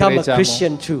I dengan become a gerejamu?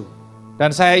 Christian too?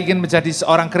 Dan saya ingin menjadi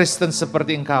seorang Kristen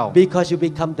seperti engkau. Because you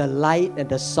become the light and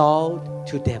the salt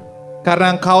to them.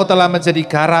 Karena engkau telah menjadi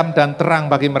garam dan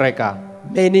terang bagi mereka.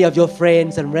 Many of your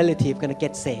friends and relatives gonna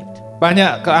get saved.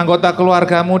 Banyak anggota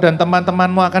keluargamu dan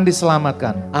teman-temanmu akan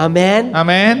diselamatkan. Amen.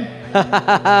 Amin.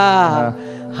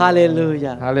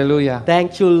 Hallelujah. Haleluya.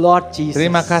 Thank you, Lord Jesus.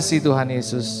 Terima kasih Tuhan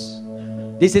Yesus.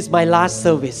 This is my last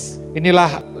service.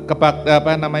 Inilah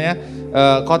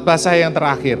khotbah saya yang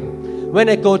terakhir. When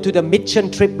I go to the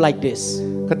mission trip like this,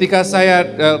 Ketika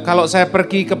kalau saya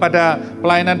pergi kepada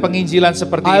pelayanan penginjilan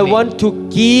seperti I ini, want to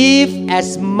give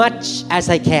as much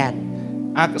as I can.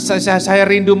 saya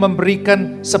rindu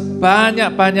memberikan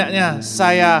sebanyak-banyaknya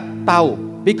saya tahu.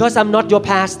 Because I'm not your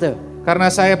pastor.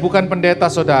 Karena saya bukan pendeta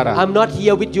saudara. I'm not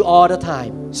here with you all the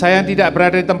time. Saya tidak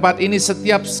berada di tempat ini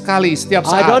setiap I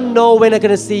saat. don't know when I'm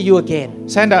gonna see you again.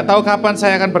 Saya tidak tahu kapan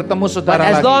saya akan bertemu But saudara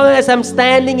as lagi. long as I'm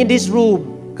standing in this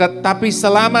room, Tapi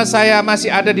selama saya masih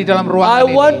ada di dalam I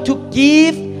ruangan want ini, to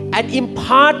give and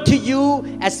impart to you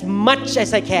as much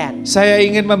as I can. saya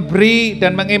ingin memberi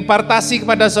dan mengimpartasi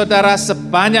kepada saudara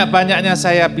sebanyak-banyaknya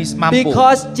saya mampu.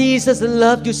 Because Jesus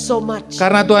loved you so much.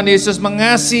 Karena Tuhan Yesus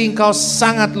mengasihi engkau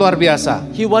sangat luar biasa.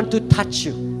 He want to touch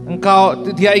you.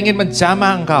 Dia ingin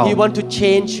menjamah engkau. He want to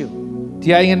change you.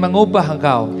 Dia ingin mengubah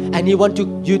engkau. And He want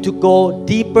you to go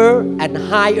deeper and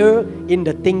higher in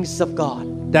the things of God.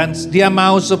 Dan dia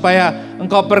mau supaya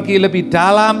engkau pergi lebih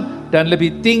dalam dan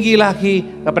lebih tinggi lagi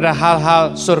kepada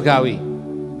hal-hal surgawi.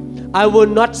 I will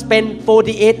not spend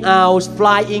 48 hours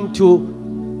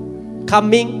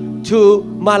coming to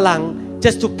Malang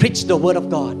just to preach the word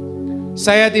of God.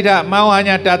 Saya tidak mau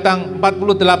hanya datang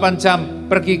 48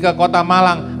 jam pergi ke kota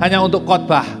Malang hanya untuk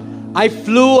khotbah. I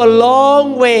flew a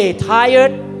long way,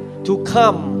 tired, to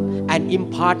come and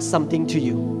impart something to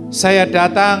you. Saya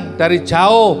datang dari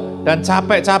jauh dan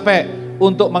capek-capek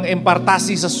untuk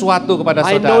mengimpartasi sesuatu kepada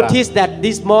I saudara. noticed that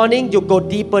this morning you go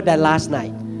deeper than last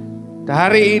night.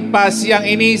 Siang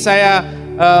ini saya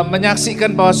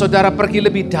menyaksikan bahwa saudara pergi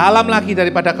lebih dalam lagi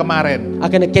daripada kemarin.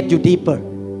 I'm gonna get you deeper.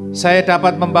 Saya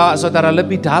dapat membawa saudara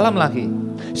lebih dalam lagi.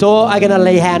 So I'm gonna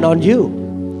lay hand on you.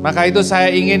 Maka itu saya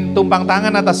ingin tumpang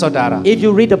tangan atas saudara. If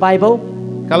you read the Bible,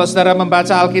 Kalau saudara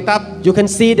membaca Alkitab, you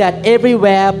can see that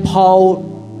everywhere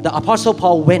the Apostle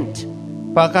Paul went,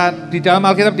 bahkan di dalam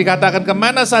Alkitab dikatakan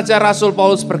kemana saja Rasul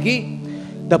Paulus pergi,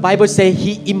 the Bible say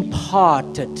he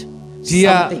imparted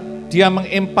something. dia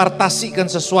mengimpartasikan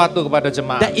sesuatu kepada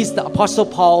jemaat. That is the Apostle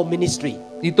Paul ministry.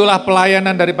 Itulah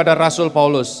pelayanan daripada Rasul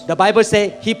Paulus. The Bible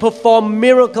say he performed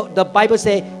miracles. The Bible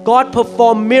say God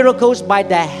performed miracles by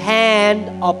the hand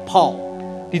of Paul.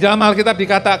 Di dalam Alkitab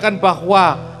dikatakan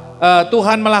bahwa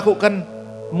Tuhan melakukan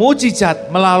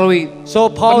mujizat melalui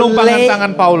penumpangan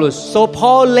tangan Paulus. So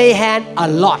Paul lay hand a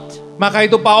lot. Maka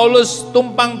itu Paulus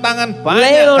tumpang tangan banyak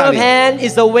Laying on of kali. hand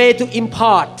is the way to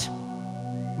impart.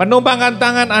 Menumpangkan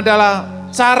tangan adalah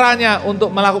caranya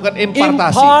untuk melakukan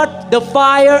impartasi. Impart the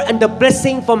fire and the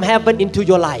blessing from heaven into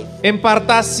your life.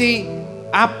 Impartasi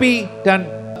api dan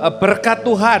berkat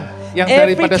Tuhan yang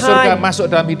Every daripada time- surga masuk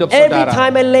dalam hidup Every saudara.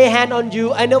 time I lay hand on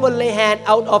you, I never lay hand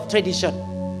out of tradition.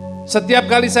 Setiap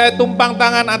kali saya tumpang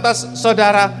tangan atas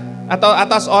saudara atau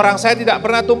atas orang, saya tidak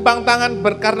pernah tumpang tangan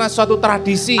karena suatu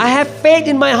tradisi. I have faith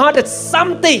in my heart that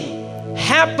something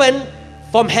happened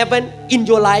from heaven in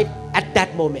your life at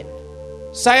that moment.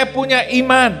 Saya punya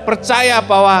iman, percaya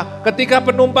bahwa ketika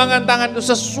penumpangan tangan itu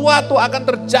sesuatu akan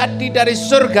terjadi dari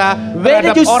surga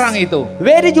terhadap orang itu.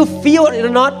 Whether you feel it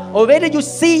or not, or whether you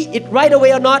see it right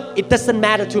away or not, it doesn't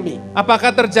matter to me.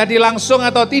 Apakah terjadi langsung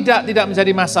atau tidak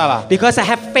menjadi masalah. Because I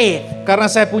have faith Karena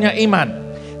saya punya iman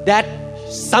that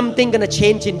something gonna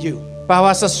change in you.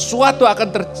 bahwa sesuatu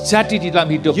akan terjadi di dalam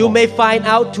hidupmu. You may find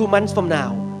out 2 months from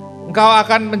now, Engkau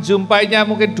akan menjumpainya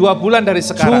mungkin 2 bulan dari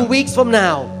 2 sekarang, weeks from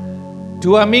now.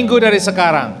 2 minggu dari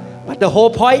sekarang. But the whole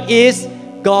point is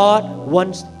God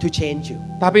wants to change you.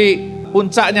 Tapi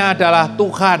puncaknya adalah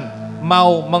Tuhan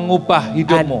mau mengubah And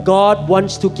hidupmu. God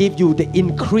wants to give you the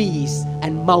increase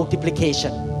and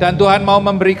multiplication. Dan Tuhan mau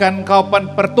memberikan engkau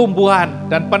pertumbuhan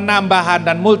dan penambahan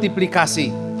dan multiplikasi.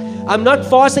 I'm not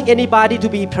forcing anybody to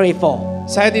be prayed for.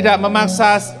 Saya tidak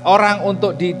memaksa orang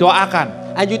untuk didoakan.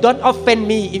 And you don't offend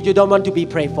me if you don't want to be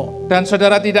prayed for. Dan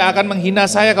saudara tidak akan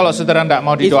menghina saya kalau saudara tidak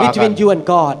mau It's between didoakan. you and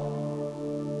God.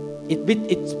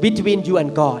 It's between you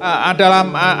and God. adalah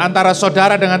antara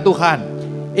saudara dengan Tuhan.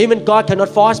 Even God cannot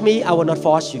force me, I will not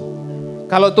force you.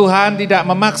 Kalau Tuhan tidak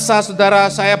memaksa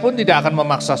saudara, saya pun tidak akan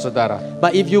memaksa saudara.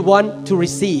 But if you want to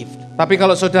receive, Tapi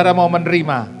kalau saudara mau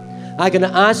menerima, I'm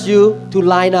gonna ask you to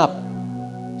line up.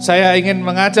 saya ingin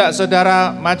mengajak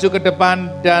saudara maju ke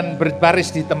depan dan berbaris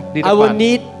di I will depan.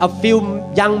 need a few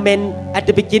young men at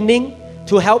the beginning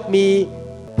to help me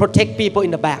protect people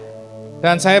in the back.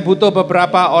 Dan saya butuh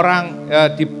beberapa orang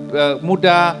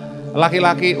muda,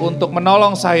 laki-laki untuk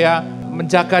menolong saya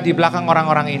menjaga di belakang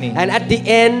orang-orang ini. And at the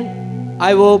end,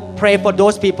 I will pray for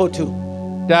those people too.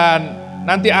 Dan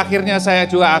nanti akhirnya saya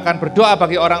juga akan berdoa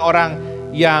bagi orang-orang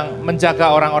yang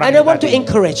menjaga orang-orang And I want to tadi.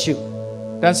 encourage you.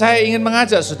 Dan saya ingin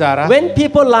mengajak saudara, When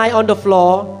people lie on the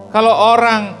floor, kalau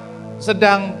orang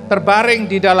sedang terbaring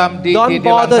di dalam di don't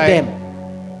bother lantai, them.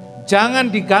 jangan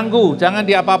diganggu, jangan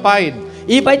diapa-apain.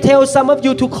 If I tell some of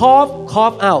you to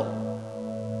cough out.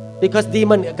 Because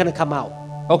demon are gonna come out.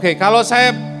 Oke, kalau saya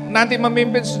nanti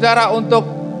memimpin saudara untuk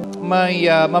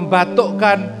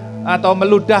membatukkan atau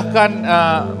meludahkan,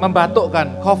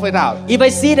 membatukkan, cough it out. If I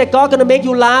see that God gonna make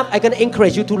you laugh, I'm gonna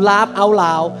encourage you to laugh out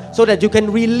loud so that you can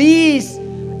release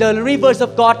the rivers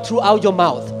of God throughout your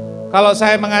mouth. Kalau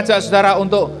saya mengajak saudara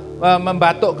untuk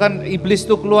membatukkan iblis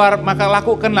itu keluar, maka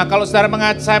lakukanlah. Kalau saya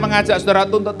mengajak saudara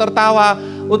untuk tertawa,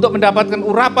 untuk mendapatkan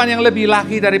urapan yang lebih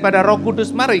lagi daripada Roh Kudus,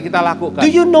 mari kita lakukan. Do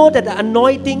you know that the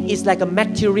anointing is like a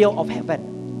material of heaven?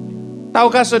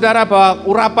 Tahukah saudara bahwa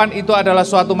urapan itu adalah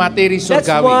suatu materi That's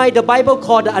surgawi? why the Bible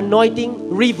called the anointing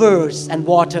rivers and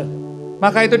water.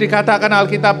 Maka itu dikatakan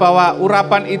Alkitab bahwa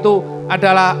urapan itu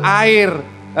adalah air,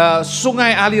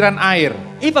 sungai aliran air.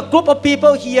 If a group of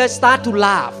people here start to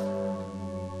laugh,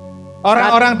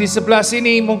 Orang-orang di sebelah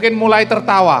sini mungkin mulai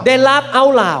tertawa. they laugh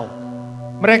out loud.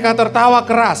 Mereka tertawa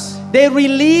keras. They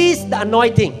release the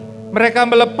anointing Mereka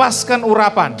melepaskan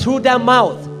urapan through their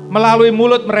mouth. melalui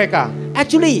mulut mereka.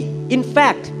 Actually, in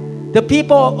fact, the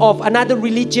people of another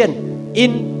religion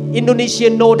in Indonesia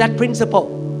know that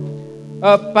principle.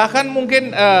 Bahkan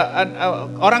mungkin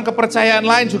orang kepercayaan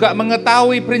lain juga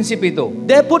mengetahui prinsip itu.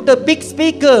 They put the big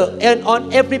speaker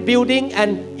on every building,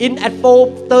 and at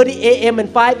 4:30 a.m. and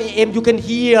 5 a.m. you can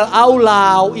hear out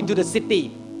loud into the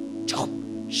city.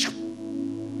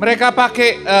 Mereka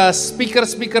pakai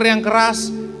speaker-speaker yang keras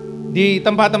di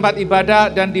tempat-tempat ibadah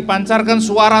dan dipancarkan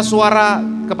suara-suara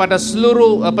kepada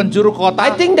seluruh penjuru kota.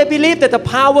 I think they believe that the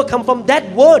power come from that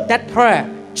word, that prayer.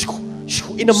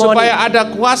 In the morning. Supaya ada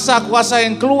kuasa-kuasa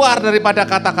yang keluar daripada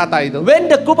kata-kata itu. When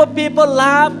the group of people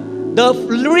laugh, the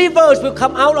rivers will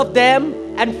come out of them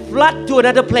and flood to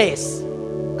another place.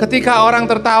 Ketika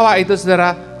orang tertawa itu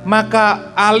saudara,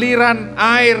 maka aliran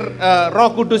air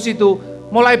Roh Kudus itu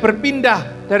mulai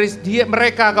berpindah dari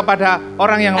mereka kepada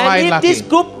orang yang lain And if this lagi.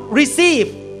 group receive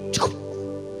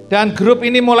Dan grup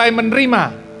ini mulai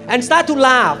menerima and start to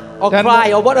laugh or dan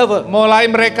cry or whatever, mulai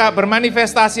mereka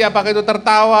bermanifestasi, apakah itu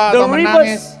tertawa atau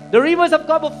menangis. the rivers of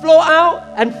God will flow out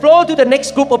and flow to the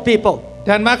next group of people.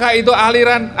 Dan maka itu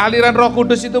aliran Roh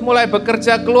Kudus itu mulai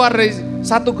bekerja keluar dari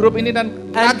satu grup ini dan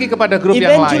lagi kepada grup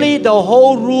yang Eventually lain. the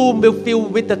whole room will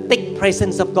fill with the thick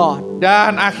presence of God.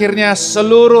 Dan akhirnya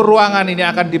seluruh ruangan ini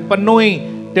akan dipenuhi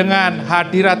dengan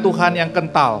hadirat Tuhan yang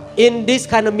kental. In this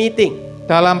kind of meeting,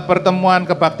 Dalam pertemuan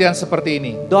kebaktian seperti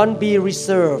ini, don't be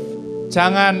reserved.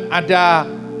 jangan ada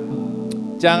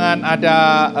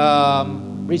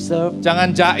Reserved.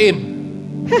 jangan jaim.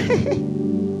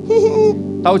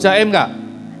 Tahu jaim nggak?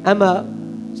 I'm a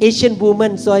Asian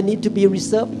woman, so I need to be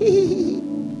reserved.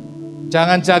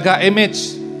 Jangan jaga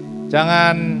image.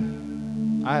 Jangan,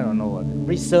 I don't know what it is.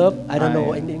 Reserved. I don't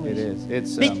know in It English. is.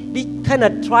 It's. Be kind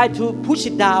of try to push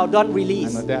it down, don't I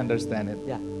release. know they understand it.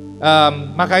 Yeah.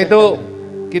 Maka itu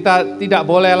kita tidak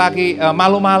boleh lagi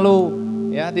malu-malu,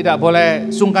 ya, tidak boleh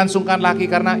sungkan-sungkan lagi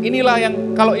karena inilah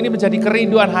yang kalau ini menjadi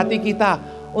kerinduan hati kita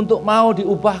untuk mau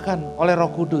diubahkan oleh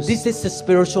Roh Kudus. This is a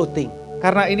spiritual thing.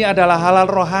 Karena ini adalah halal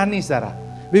rohani, saudara.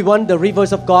 We want the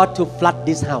rivers of God to flood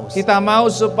this house. Kita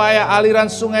mau supaya aliran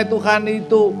sungai Tuhan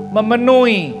itu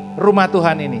memenuhi rumah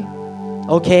Tuhan ini.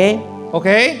 Okay?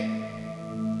 Oke?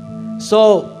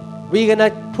 So, we're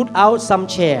gonna put out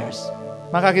some chairs.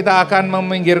 Maka kita akan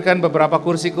meminggirkan beberapa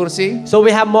kursi-kursi So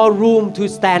we have more room to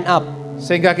stand up.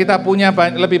 sehingga kita punya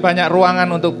lebih banyak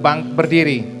ruangan untuk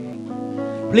berdiri.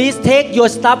 Please take your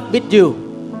stuff with you.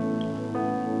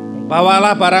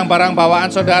 Bawalah barang-barang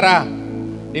bawaan saudara,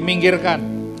 diminggirkan.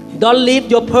 Don't leave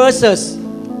your purses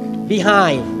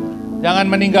behind. Jangan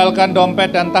meninggalkan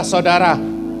dompet dan tas saudara.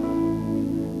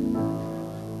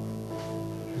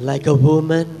 Like a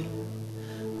woman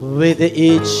with the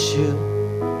issue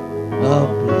of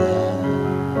blood.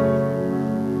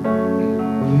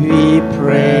 We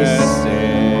praise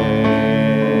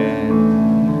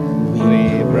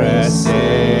We press in.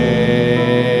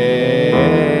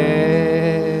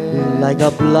 like a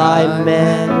blind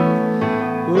man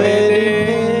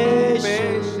waiting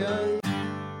patiently.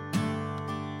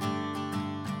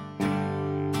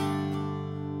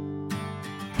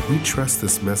 We trust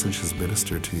this message has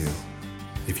ministered to you.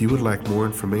 If you would like more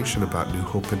information about New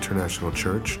Hope International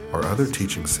Church or other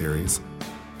teaching series,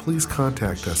 please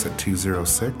contact us at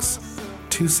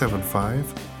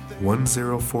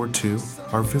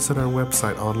 206-275-1042 or visit our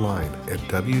website online at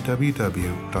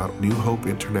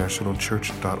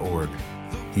www.newhopeinternationalchurch.org.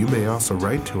 You may also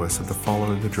write to us at the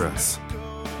following address: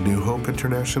 New Hope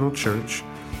International Church,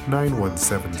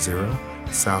 9170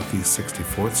 Southeast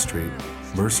 64th Street,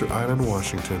 Mercer Island,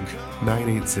 Washington,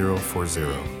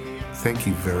 98040. Thank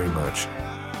you very much.